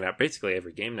been bringing it out basically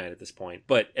every game night at this point.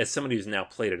 But as somebody who's now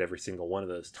played it every single one of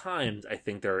those times, I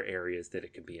think there are areas that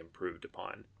it can be improved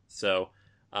upon. So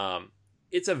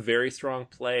it's a very strong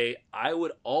play. I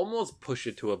would almost push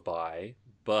it to a buy,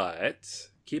 but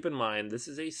keep in mind, this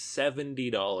is a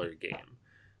 $70 game.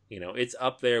 It's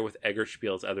up there with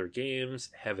Eggerspiel's other games,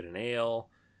 Heaven and Ale,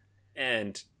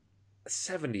 and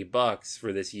 $70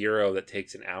 for this Euro that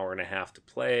takes an hour and a half to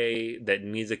play, that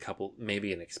needs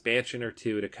maybe an expansion or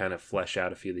two to kind of flesh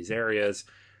out a few of these areas.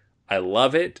 I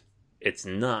love it. It's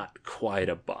not quite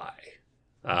a buy.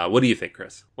 What do you think,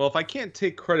 Chris? Well, if I can't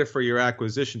take credit for your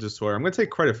acquisition disorder, I'm going to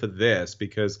take credit for this,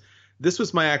 because this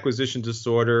was my acquisition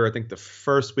disorder, I think, the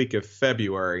first week of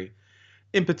February.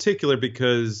 In particular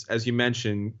because, as you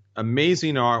mentioned,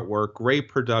 amazing artwork, great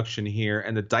production here,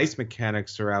 and the dice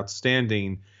mechanics are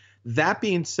outstanding. That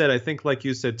being said, I think, like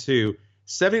you said too,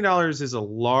 $70 is a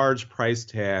large price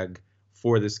tag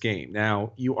for this game.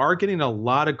 Now, you are getting a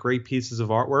lot of great pieces of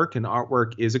artwork, and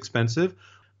artwork is expensive.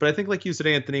 But I think, like you said,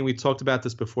 Anthony, we talked about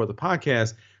this before the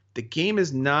podcast, the game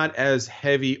is not as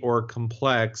heavy or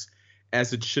complex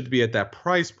as it should be at that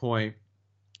price point.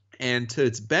 And to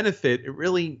its benefit, it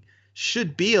really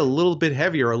should be a little bit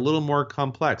heavier, a little more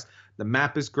complex. The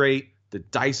map is great, the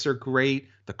dice are great,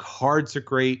 the cards are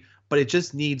great, but it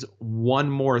just needs one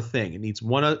more thing. It needs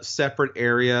one separate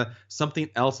area, something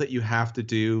else that you have to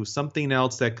do, something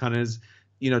else that kind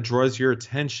of, draws your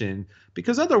attention,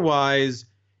 because otherwise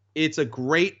it's a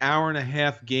great hour and a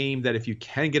half game that if you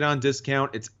can get on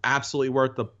discount, it's absolutely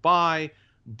worth the buy.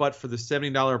 But for the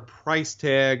 $70 price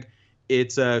tag,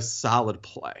 it's a solid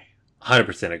play.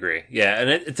 100% agree. Yeah, and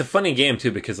it's a funny game,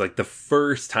 too, because, like, the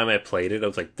first time I played it, I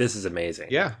was like, this is amazing.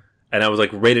 Yeah. And I was,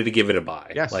 like, ready to give it a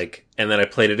buy. Yes. And then I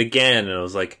played it again, and I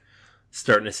was, like,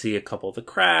 starting to see a couple of the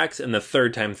cracks. And the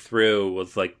third time through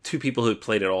was, like, 2 people who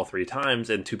played it all 3 times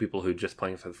and 2 people who just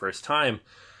playing it for the first time.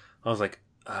 I was like,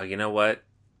 oh, you know what?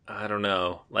 I don't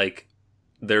know. Like,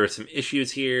 there are some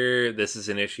issues here. This is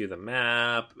an issue, the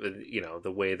map,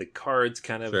 the way the cards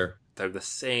kind of, they're the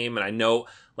same. And I know,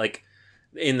 like,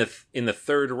 in the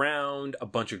third round, a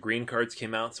bunch of green cards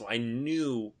came out, so I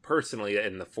knew personally that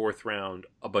in the fourth round,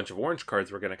 a bunch of orange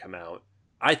cards were going to come out.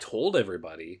 I told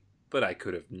everybody, but I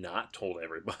could have not told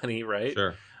everybody, right?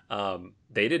 Sure.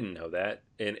 They didn't know that,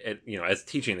 and as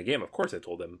teaching the game, of course I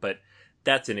told them, but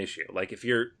that's an issue. Like, if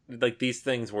you're like these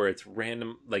things where it's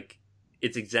random, like,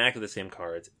 it's exactly the same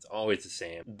cards. It's always the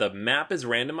same. The map is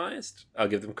randomized. I'll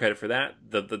give them credit for that.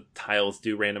 The tiles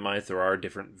do randomize. There are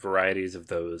different varieties of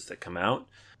those that come out.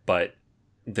 But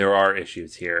there are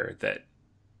issues here that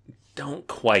don't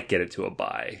quite get it to a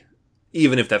buy,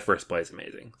 even if that first play is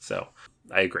amazing. So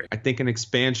I agree. I think an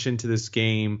expansion to this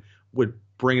game would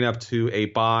bring it up to a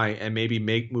buy and maybe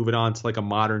move it on to like a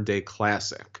modern day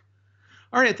classic.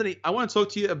 All right, Anthony, I want to talk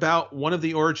to you about one of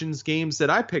the Origins games that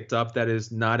I picked up that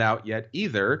is not out yet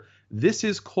either. This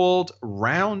is called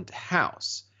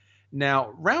Roundhouse.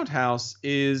 Now, Roundhouse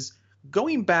is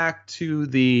going back to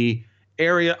the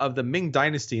area of the Ming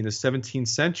Dynasty in the 17th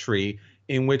century,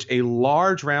 in which a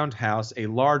large roundhouse, a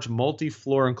large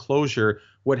multi-floor enclosure,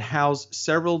 would house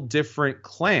several different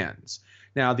clans.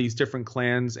 Now, these different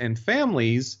clans and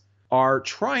families are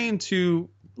trying to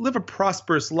live a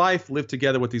prosperous life, live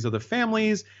together with these other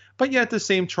families, but yet at the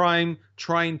same time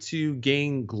trying to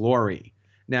gain glory.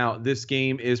 Now, this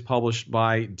game is published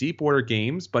by Deepwater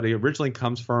Games, but it originally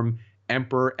comes from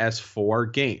Emperor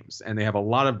S4 Games, and they have a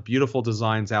lot of beautiful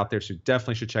designs out there, so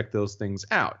definitely should check those things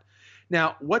out.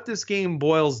 Now, what this game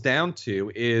boils down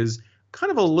to is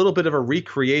kind of a little bit of a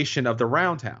recreation of the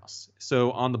roundhouse.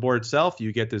 So on the board itself,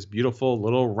 you get this beautiful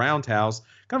little roundhouse,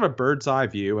 kind of a bird's eye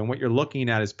view, and what you're looking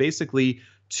at is basically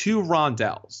two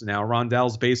rondelles. Now,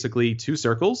 rondelles basically two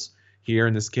circles here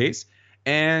in this case,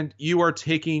 and you are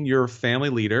taking your family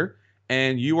leader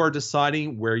and you are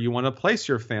deciding where you want to place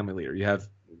your family leader. You have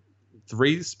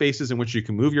 3 spaces in which you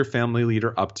can move your family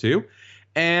leader up to,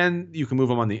 and you can move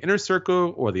them on the inner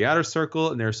circle or the outer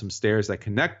circle, and there's some stairs that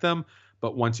connect them.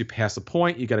 But once you pass a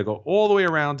point, you got to go all the way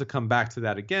around to come back to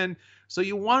that again. So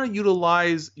you want to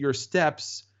utilize your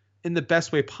steps in the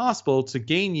best way possible to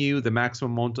gain you the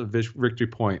maximum amount of victory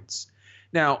points.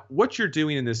 Now, what you're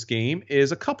doing in this game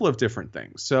is a couple of different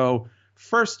things. So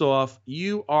first off,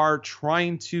 you are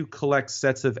trying to collect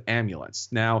sets of amulets.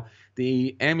 Now,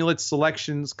 the amulet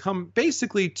selections come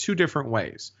basically 2 different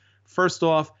ways. First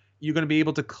off, you're going to be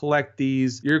able to collect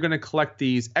these. You're going to collect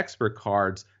these expert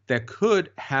cards that could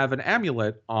have an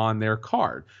amulet on their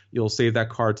card. You'll save that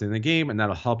card in the game, and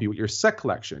that'll help you with your set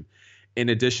collection. In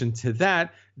addition to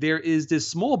that, there is this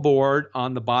small board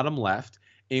on the bottom left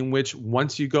in which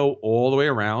once you go all the way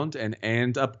around and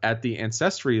end up at the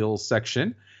ancestral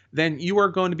section, then you are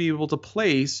going to be able to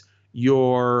place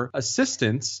your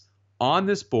assistants on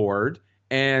this board,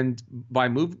 and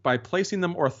by placing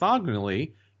them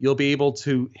orthogonally, you'll be able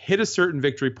to hit a certain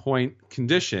victory point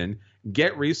condition,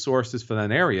 get resources for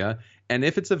that area, and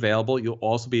if it's available, you'll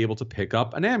also be able to pick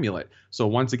up an amulet. So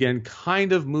once again,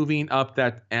 kind of moving up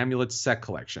that amulet set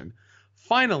collection.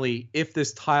 Finally, if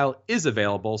this tile is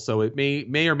available, so it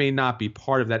may or may not be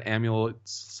part of that amulet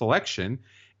selection,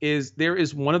 there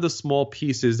is one of the small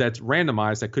pieces that's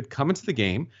randomized that could come into the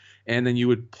game, and then you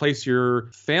would place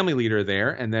your family leader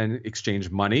there and then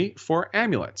exchange money for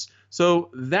amulets. So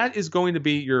that is going to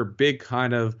be your big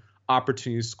kind of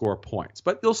opportunity to score points.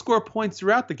 But you'll score points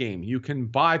throughout the game. You can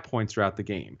buy points throughout the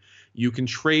game. You can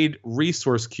trade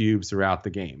resource cubes throughout the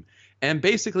game. And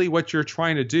basically what you're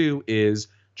trying to do is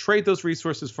trade those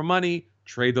resources for money,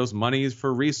 trade those monies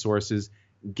for resources,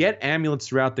 get amulets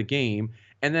throughout the game,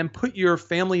 and then put your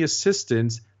family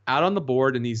assistants out on the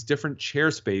board in these different chair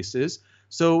spaces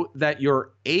so that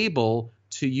you're able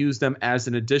to use them as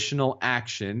an additional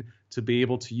action to be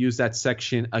able to use that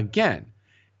section again.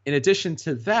 In addition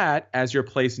to that, as you're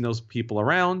placing those people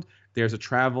around, there's a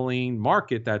traveling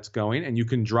market that's going, and you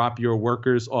can drop your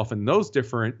workers off in those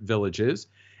different villages.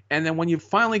 And then when you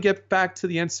finally get back to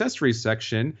the ancestry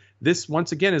section, this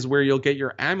once again is where you'll get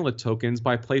your amulet tokens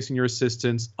by placing your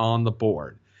assistants on the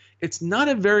board. It's not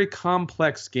a very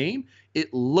complex game.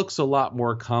 It looks a lot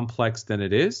more complex than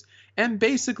it is. And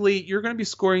basically, you're going to be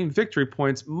scoring victory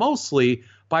points mostly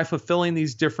by fulfilling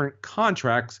these different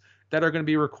contracts that are going to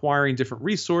be requiring different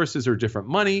resources or different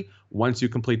money. Once you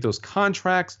complete those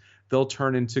contracts, they'll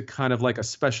turn into kind of like a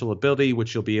special ability,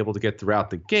 which you'll be able to get throughout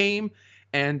the game,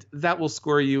 and that will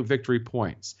score you victory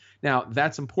points. Now,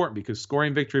 that's important because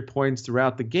scoring victory points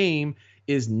throughout the game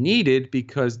is needed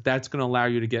because that's going to allow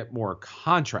you to get more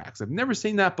contracts. I've never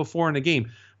seen that before in a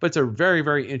game, but it's a very,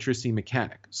 very interesting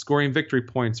mechanic. Scoring victory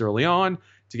points early on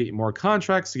to get you more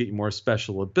contracts, to get you more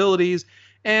special abilities,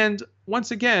 and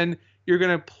once again, you're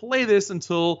going to play this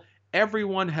until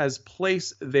everyone has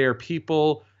placed their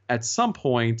people at some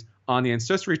point on the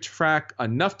ancestry track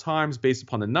enough times based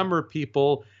upon the number of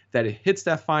people that it hits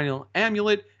that final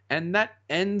amulet, and that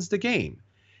ends the game.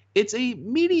 It's a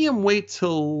medium weight to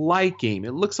light game.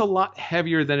 It looks a lot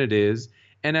heavier than it is.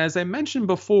 And as I mentioned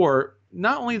before,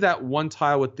 not only that one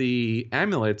tile with the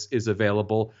amulets is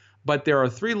available, but there are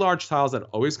 3 large tiles that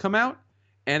always come out.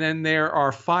 And then there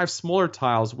are 5 smaller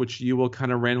tiles which you will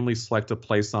kind of randomly select to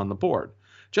place on the board.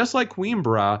 Just like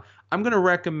Queenborough, I'm going to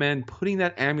recommend putting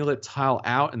that amulet tile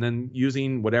out and then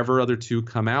using whatever other 2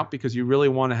 come out because you really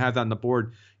want to have that on the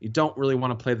board. You don't really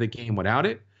want to play the game without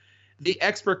it. The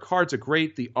expert cards are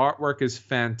great. The artwork is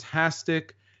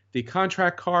fantastic. The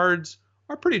contract cards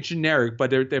are pretty generic,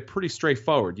 but they're pretty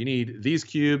straightforward. You need these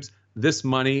cubes, this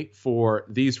money for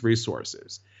these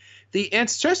resources. The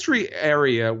ancestry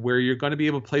area where you're going to be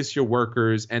able to place your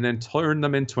workers and then turn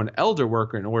them into an elder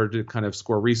worker in order to kind of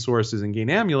score resources and gain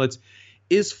amulets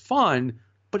is fun,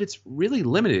 but it's really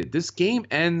limited. This game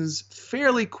ends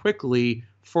fairly quickly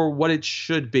for what it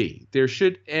should be. There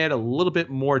should add a little bit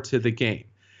more to the game.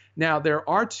 Now, there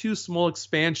are 2 small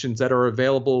expansions that are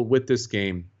available with this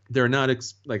game. They're not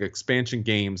like expansion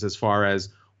games as far as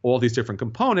all these different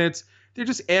components. They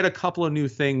just add a couple of new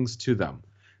things to them.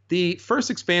 The first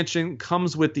expansion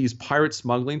comes with these pirate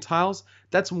smuggling tiles.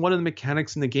 That's one of the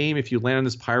mechanics in the game. If you land on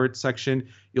this pirate section,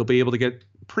 you'll be able to get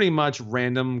pretty much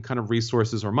random kind of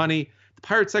resources or money. The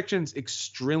pirate section is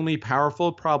extremely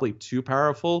powerful, probably too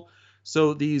powerful.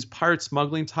 So these pirate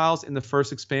smuggling tiles in the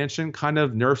first expansion kind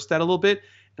of nerfs that a little bit.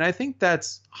 And I think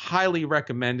that's highly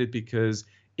recommended because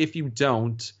if you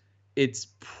don't, it's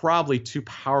probably too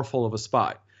powerful of a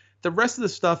spot. The rest of the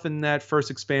stuff in that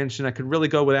first expansion, I could really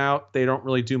go without. They don't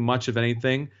really do much of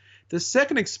anything. The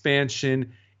second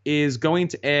expansion is going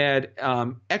to add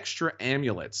extra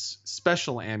amulets,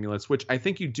 special amulets, which I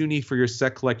think you do need for your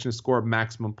set collection to score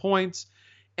maximum points.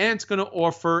 And it's going to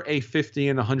offer a 50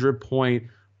 and 100 point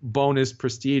bonus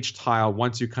prestige tile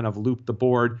once you kind of loop the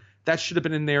board. That should have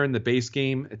been in there in the base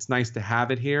game. It's nice to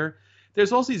have it here.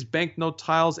 There's also these banknote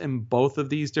tiles in both of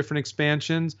these different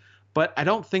expansions, but I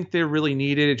don't think they're really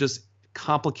needed. It just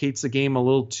complicates the game a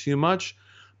little too much.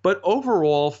 But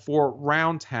overall, for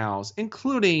round tiles,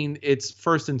 including its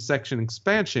first and second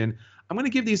expansion, I'm going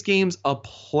to give these games a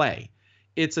play.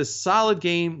 It's a solid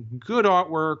game, good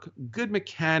artwork, good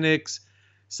mechanics,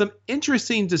 some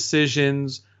interesting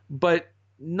decisions, but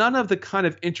none of the kind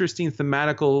of interesting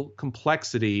thematical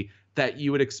complexity that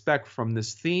you would expect from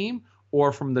this theme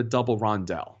or from the double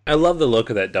rondelle. I love the look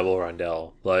of that double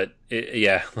rondelle, but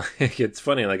it's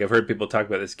funny. Like, I've heard people talk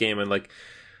about this game, and like,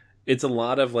 it's a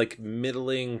lot of like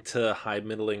middling to high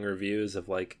middling reviews of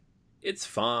like, it's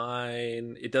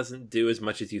fine. It doesn't do as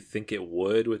much as you think it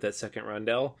would with that second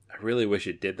rondelle. I really wish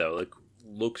it did though. Like,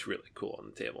 looks really cool on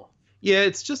the table. Yeah,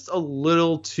 it's just a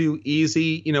little too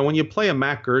easy. You know, when you play a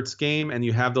Matt Gertz game and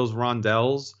you have those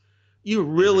rondelles, you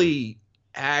really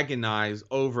agonize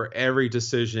over every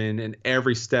decision and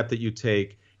every step that you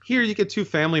take. Here you get 2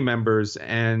 family members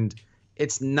and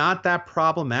it's not that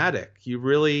problematic. You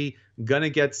really gonna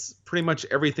get pretty much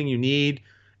everything you need.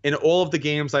 In all of the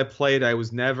games I played, I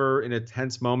was never in a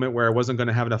tense moment where I wasn't going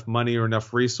to have enough money or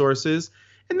enough resources.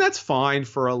 And that's fine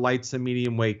for a light to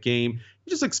medium weight game. You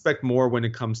just expect more when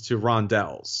it comes to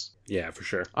rondelles. Yeah, for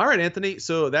sure. All right, Anthony.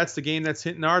 So that's the game that's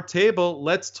hitting our table.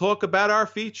 Let's talk about our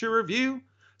feature review.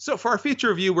 So for our feature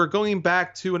review, we're going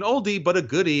back to an oldie but a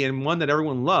goodie and one that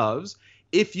everyone loves.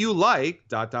 If you like, ...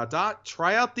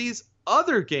 try out these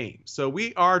other games. So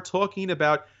we are talking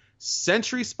about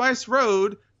Century Spice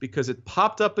Road because it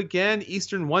popped up again.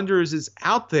 Eastern Wonders is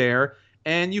out there,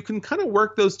 and you can kind of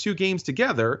work those 2 games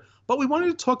together. But we wanted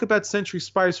to talk about Century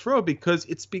Spice Road because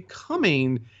it's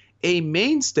becoming a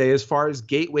mainstay as far as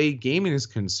gateway gaming is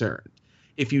concerned.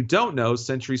 If you don't know,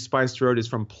 Century Spice Road is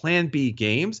from Plan B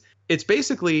Games. It's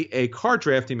basically a card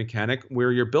drafting mechanic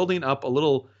where you're building up a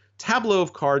little tableau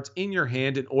of cards in your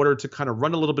hand in order to kind of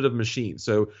run a little bit of a machine.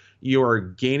 So you are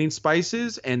gaining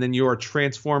spices and then you are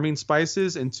transforming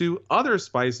spices into other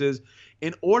spices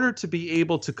in order to be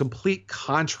able to complete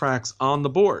contracts on the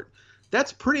board.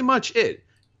 That's pretty much it.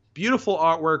 Beautiful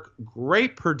artwork,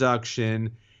 great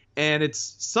production, and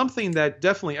it's something that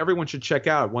definitely everyone should check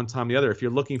out at one time or the other if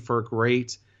you're looking for a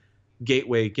great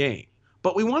gateway game.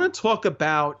 But we want to talk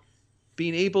about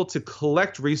being able to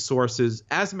collect resources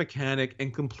as a mechanic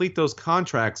and complete those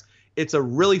contracts. It's a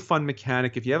really fun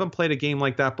mechanic. If you haven't played a game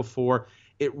like that before,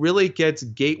 it really gets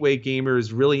gateway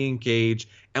gamers really engaged.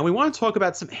 And we want to talk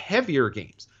about some heavier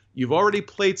games. You've already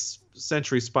played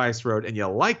Century Spice Road and you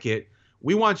like it.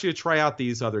 We want you to try out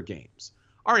these other games.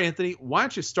 All right, Anthony, why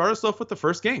don't you start us off with the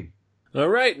first game? All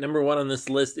right, number 1 on this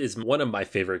list is one of my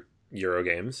favorite Euro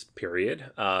games, period.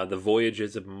 The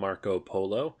Voyages of Marco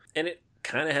Polo. And it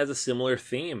kind of has a similar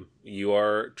theme. You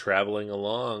are traveling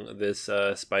along this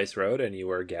spice road and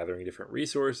you are gathering different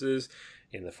resources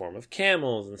in the form of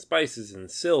camels and spices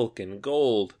and silk and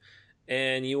gold.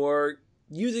 And you are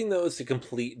using those to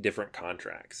complete different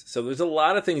contracts. So there's a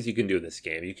lot of things you can do in this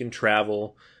game. You can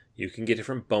travel, you can get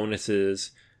different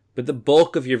bonuses, but the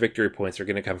bulk of your victory points are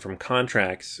going to come from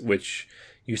contracts, which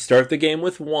you start the game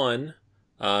with 1,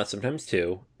 sometimes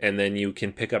 2, and then you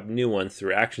can pick up new ones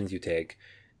through actions you take.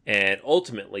 And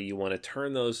ultimately, you want to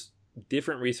turn those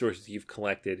different resources you've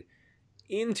collected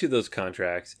into those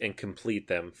contracts and complete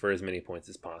them for as many points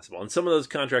as possible. And some of those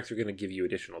contracts are going to give you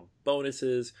additional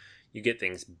bonuses. You get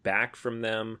things back from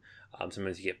them.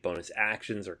 Sometimes you get bonus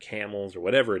actions or camels or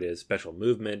whatever it is, special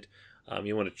movement.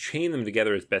 You want to chain them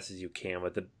together as best as you can,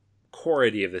 but the core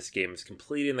idea of this game is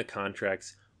completing the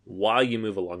contracts while you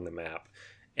move along the map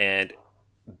and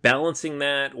balancing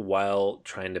that while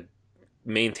trying to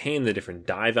maintain the different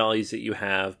die values that you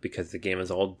have, because the game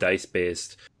is all dice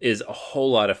based, is a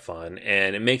whole lot of fun,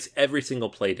 and it makes every single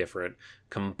play different,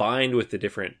 combined with the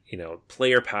different,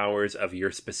 player powers of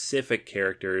your specific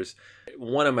characters.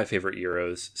 One of my favorite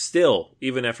Euros, still,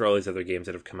 even after all these other games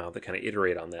that have come out that kind of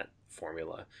iterate on that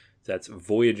formula. That's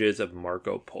Voyages of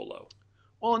Marco Polo.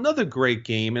 Well, another great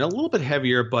game, and a little bit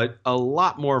heavier, but a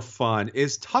lot more fun,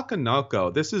 is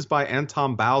Takanoko. This is by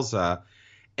Anton Bauza,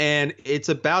 and it's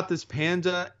about this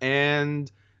panda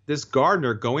and this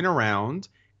gardener going around,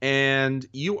 and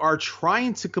you are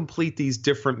trying to complete these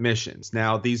different missions.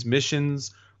 Now, these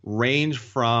missions range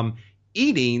from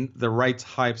eating the right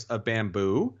types of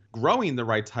bamboo, growing the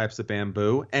right types of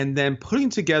bamboo, and then putting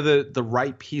together the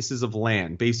right pieces of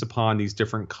land based upon these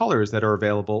different colors that are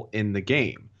available in the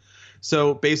game.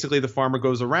 So basically the farmer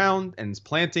goes around and is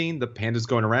planting, the panda's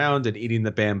going around and eating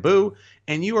the bamboo,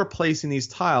 and you are placing these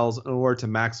tiles in order to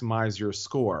maximize your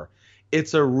score.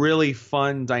 It's a really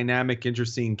fun, dynamic,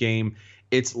 interesting game.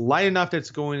 It's light enough that it's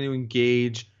going to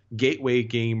engage gateway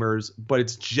gamers, but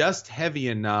it's just heavy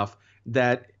enough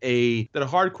that a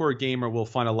hardcore gamer will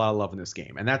find a lot of love in this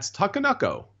game, and that's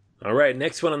Takanoko. All right,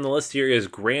 next one on the list here is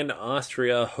Grand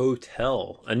Austria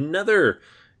Hotel. Another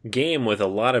game with a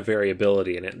lot of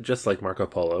variability in it, just like Marco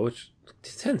Polo, which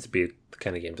tends to be the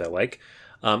kind of games I like.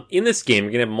 In this game,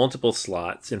 you're going to have multiple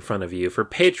slots in front of you for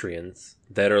patrons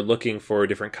that are looking for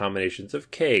different combinations of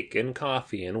cake and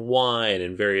coffee and wine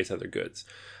and various other goods.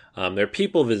 There are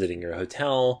people visiting your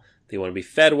hotel. They want to be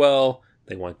fed well.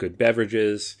 They want good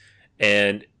beverages.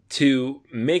 And to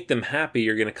make them happy,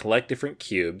 you're going to collect different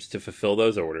cubes to fulfill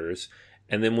those orders.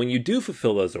 And then when you do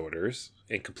fulfill those orders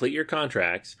and complete your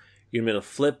contracts, you're going to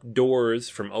flip doors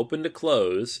from open to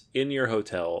close in your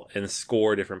hotel and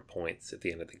score different points at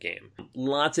the end of the game.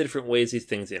 Lots of different ways these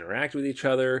things interact with each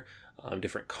other,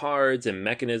 different cards and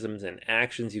mechanisms and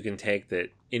actions you can take that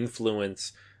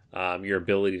influence your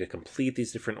ability to complete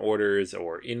these different orders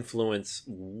or influence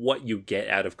what you get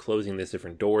out of closing these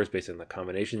different doors based on the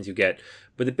combinations you get.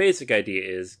 But the basic idea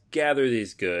is gather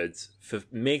these goods,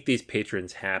 make these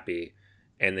patrons happy,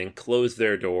 and then close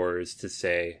their doors to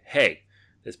say, hey,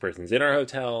 this person's in our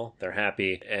hotel, they're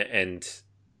happy, and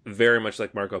very much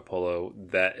like Marco Polo,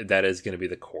 that is going to be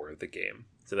the core of the game.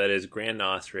 So that is Grand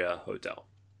Austria Hotel.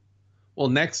 Well,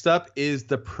 next up is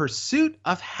The Pursuit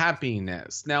of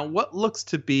Happiness. Now, what looks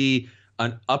to be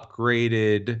an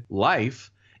upgraded life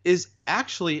is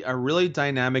actually a really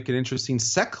dynamic and interesting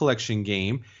set collection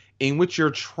game in which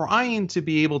you're trying to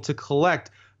be able to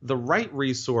collect the right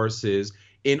resources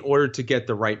in order to get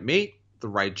the right mate, the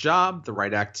right job, the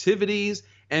right activities,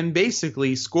 and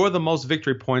basically score the most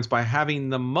victory points by having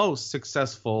the most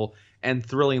successful and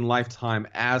thrilling lifetime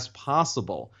as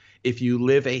possible. If you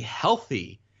live a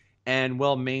healthy and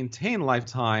well-maintained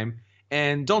lifetime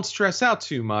and don't stress out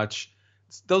too much,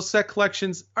 those set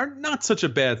collections are not such a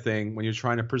bad thing when you're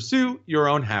trying to pursue your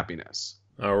own happiness.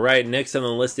 All right, next on the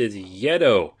list is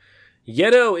Yedo.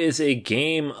 Yedo is a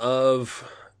game of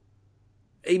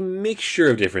a mixture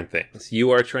of different things.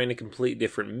 You are trying to complete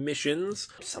different missions,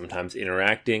 sometimes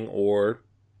interacting or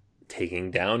taking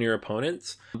down your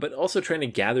opponents, but also trying to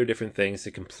gather different things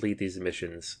to complete these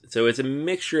missions. So it's a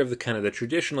mixture of the kind of the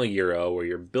traditional Euro where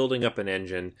you're building up an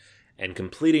engine and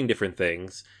completing different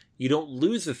things. You don't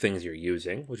lose the things you're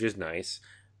using, which is nice,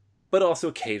 but also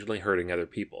occasionally hurting other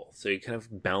people. So you kind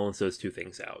of balance those two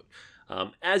things out.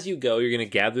 As you go, you're going to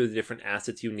gather the different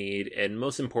assets you need, and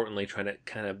most importantly, trying to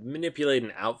kind of manipulate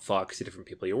and outfox the different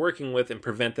people you're working with and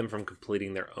prevent them from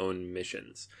completing their own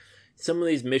missions. Some of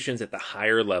these missions at the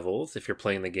higher levels, if you're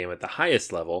playing the game at the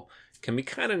highest level, can be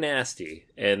kind of nasty,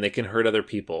 and they can hurt other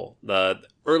people. The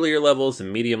earlier levels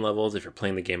and medium levels, if you're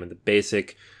playing the game at the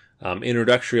basic,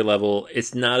 introductory level,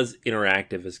 it's not as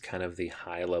interactive as kind of the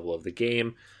high level of the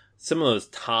game. Some of those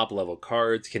top level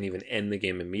cards can even end the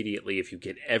game immediately if you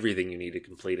get everything you need to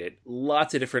complete it.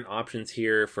 Lots of different options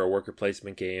here for a worker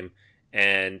placement game,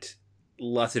 and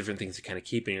lots of different things to kind of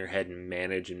keep in your head and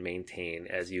manage and maintain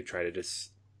as you try to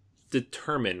just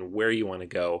determine where you want to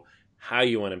go, how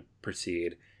you want to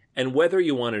proceed, and whether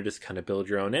you want to just kind of build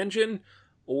your own engine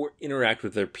or interact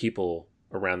with other people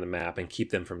around the map and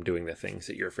keep them from doing the things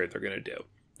that you're afraid they're going to do.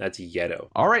 That's Yedo.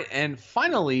 All right, and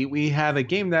finally, we have a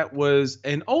game that was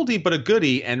an oldie but a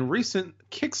goodie and recent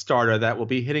Kickstarter that will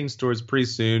be hitting stores pretty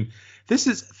soon. This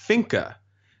is Finca.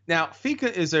 Now,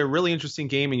 Fika is a really interesting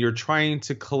game, and you're trying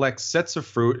to collect sets of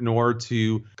fruit in order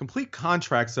to complete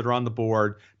contracts that are on the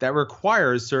board that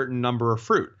require a certain number of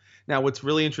fruit. Now, what's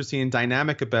really interesting and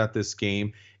dynamic about this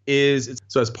game is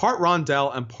it's part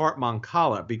rondel and part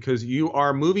mancala, because you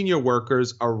are moving your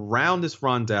workers around this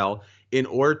rondel in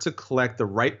order to collect the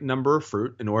right number of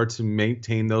fruit in order to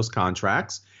maintain those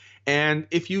contracts. And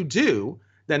if you do,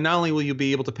 then not only will you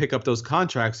be able to pick up those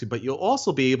contracts, but you'll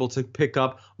also be able to pick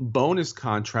up bonus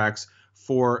contracts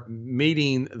for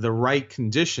meeting the right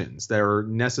conditions that are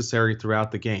necessary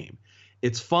throughout the game.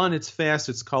 It's fun, it's fast,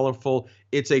 it's colorful.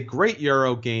 It's a great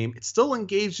Euro game. It still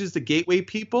engages the gateway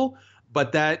people,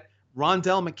 but that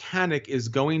rondel mechanic is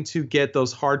going to get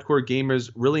those hardcore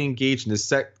gamers really engaged in the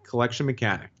set collection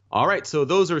mechanic. All right, so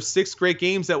those are 6 great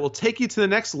games that will take you to the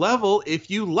next level if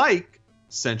you like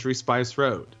Century Spice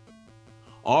Road.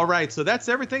 All right, so that's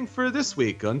everything for this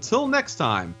week. Until next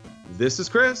time, this is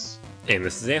Chris. And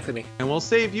this is Anthony. And we'll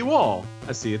save you all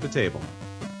a seat at the table.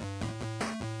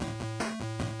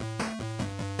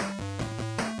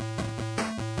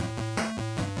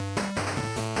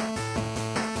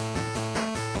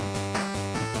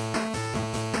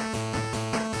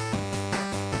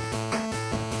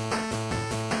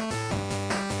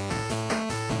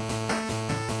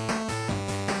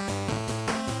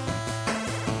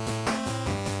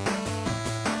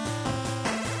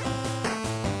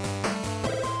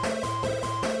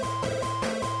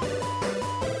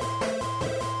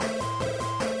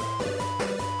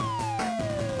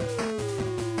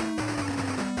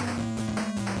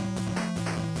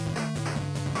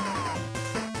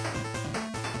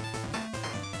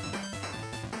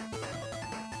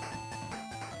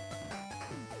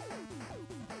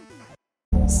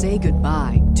 Say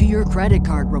goodbye to your credit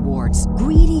card rewards.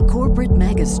 Greedy corporate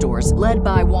mega stores, led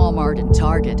by Walmart and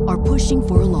Target, are pushing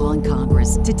for a law in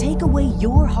Congress to take away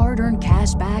your hard-earned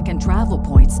cash back and travel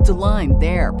points to line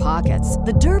their pockets.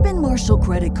 The Durbin-Marshall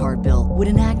credit card bill would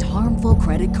enact harmful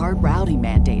credit card routing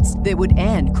mandates that would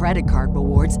end credit card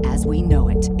rewards as we know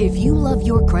it. If you love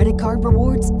your credit card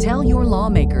rewards, tell your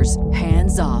lawmakers,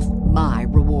 hands off my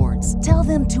rewards. Tell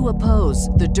them to oppose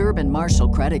the Durbin-Marshall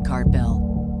credit card bill.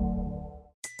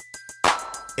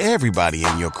 Everybody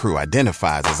in your crew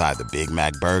identifies as either Big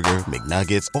Mac Burger,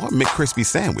 McNuggets, or McCrispy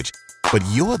Sandwich. But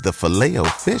you're the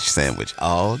Filet-O-Fish Sandwich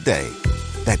all day.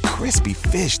 That crispy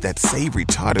fish, that savory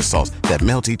tartar sauce, that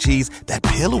melty cheese, that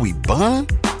pillowy bun.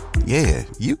 Yeah,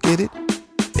 you get it.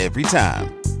 Every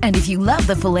time. And if you love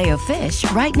the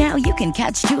Filet-O-Fish, right now you can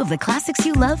catch 2 of the classics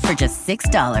you love for just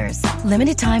 $6.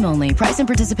 Limited time only. Price and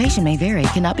participation may vary.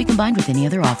 Cannot be combined with any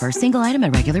other offer. Single item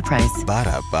at regular price.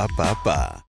 Ba-da-ba-ba-ba.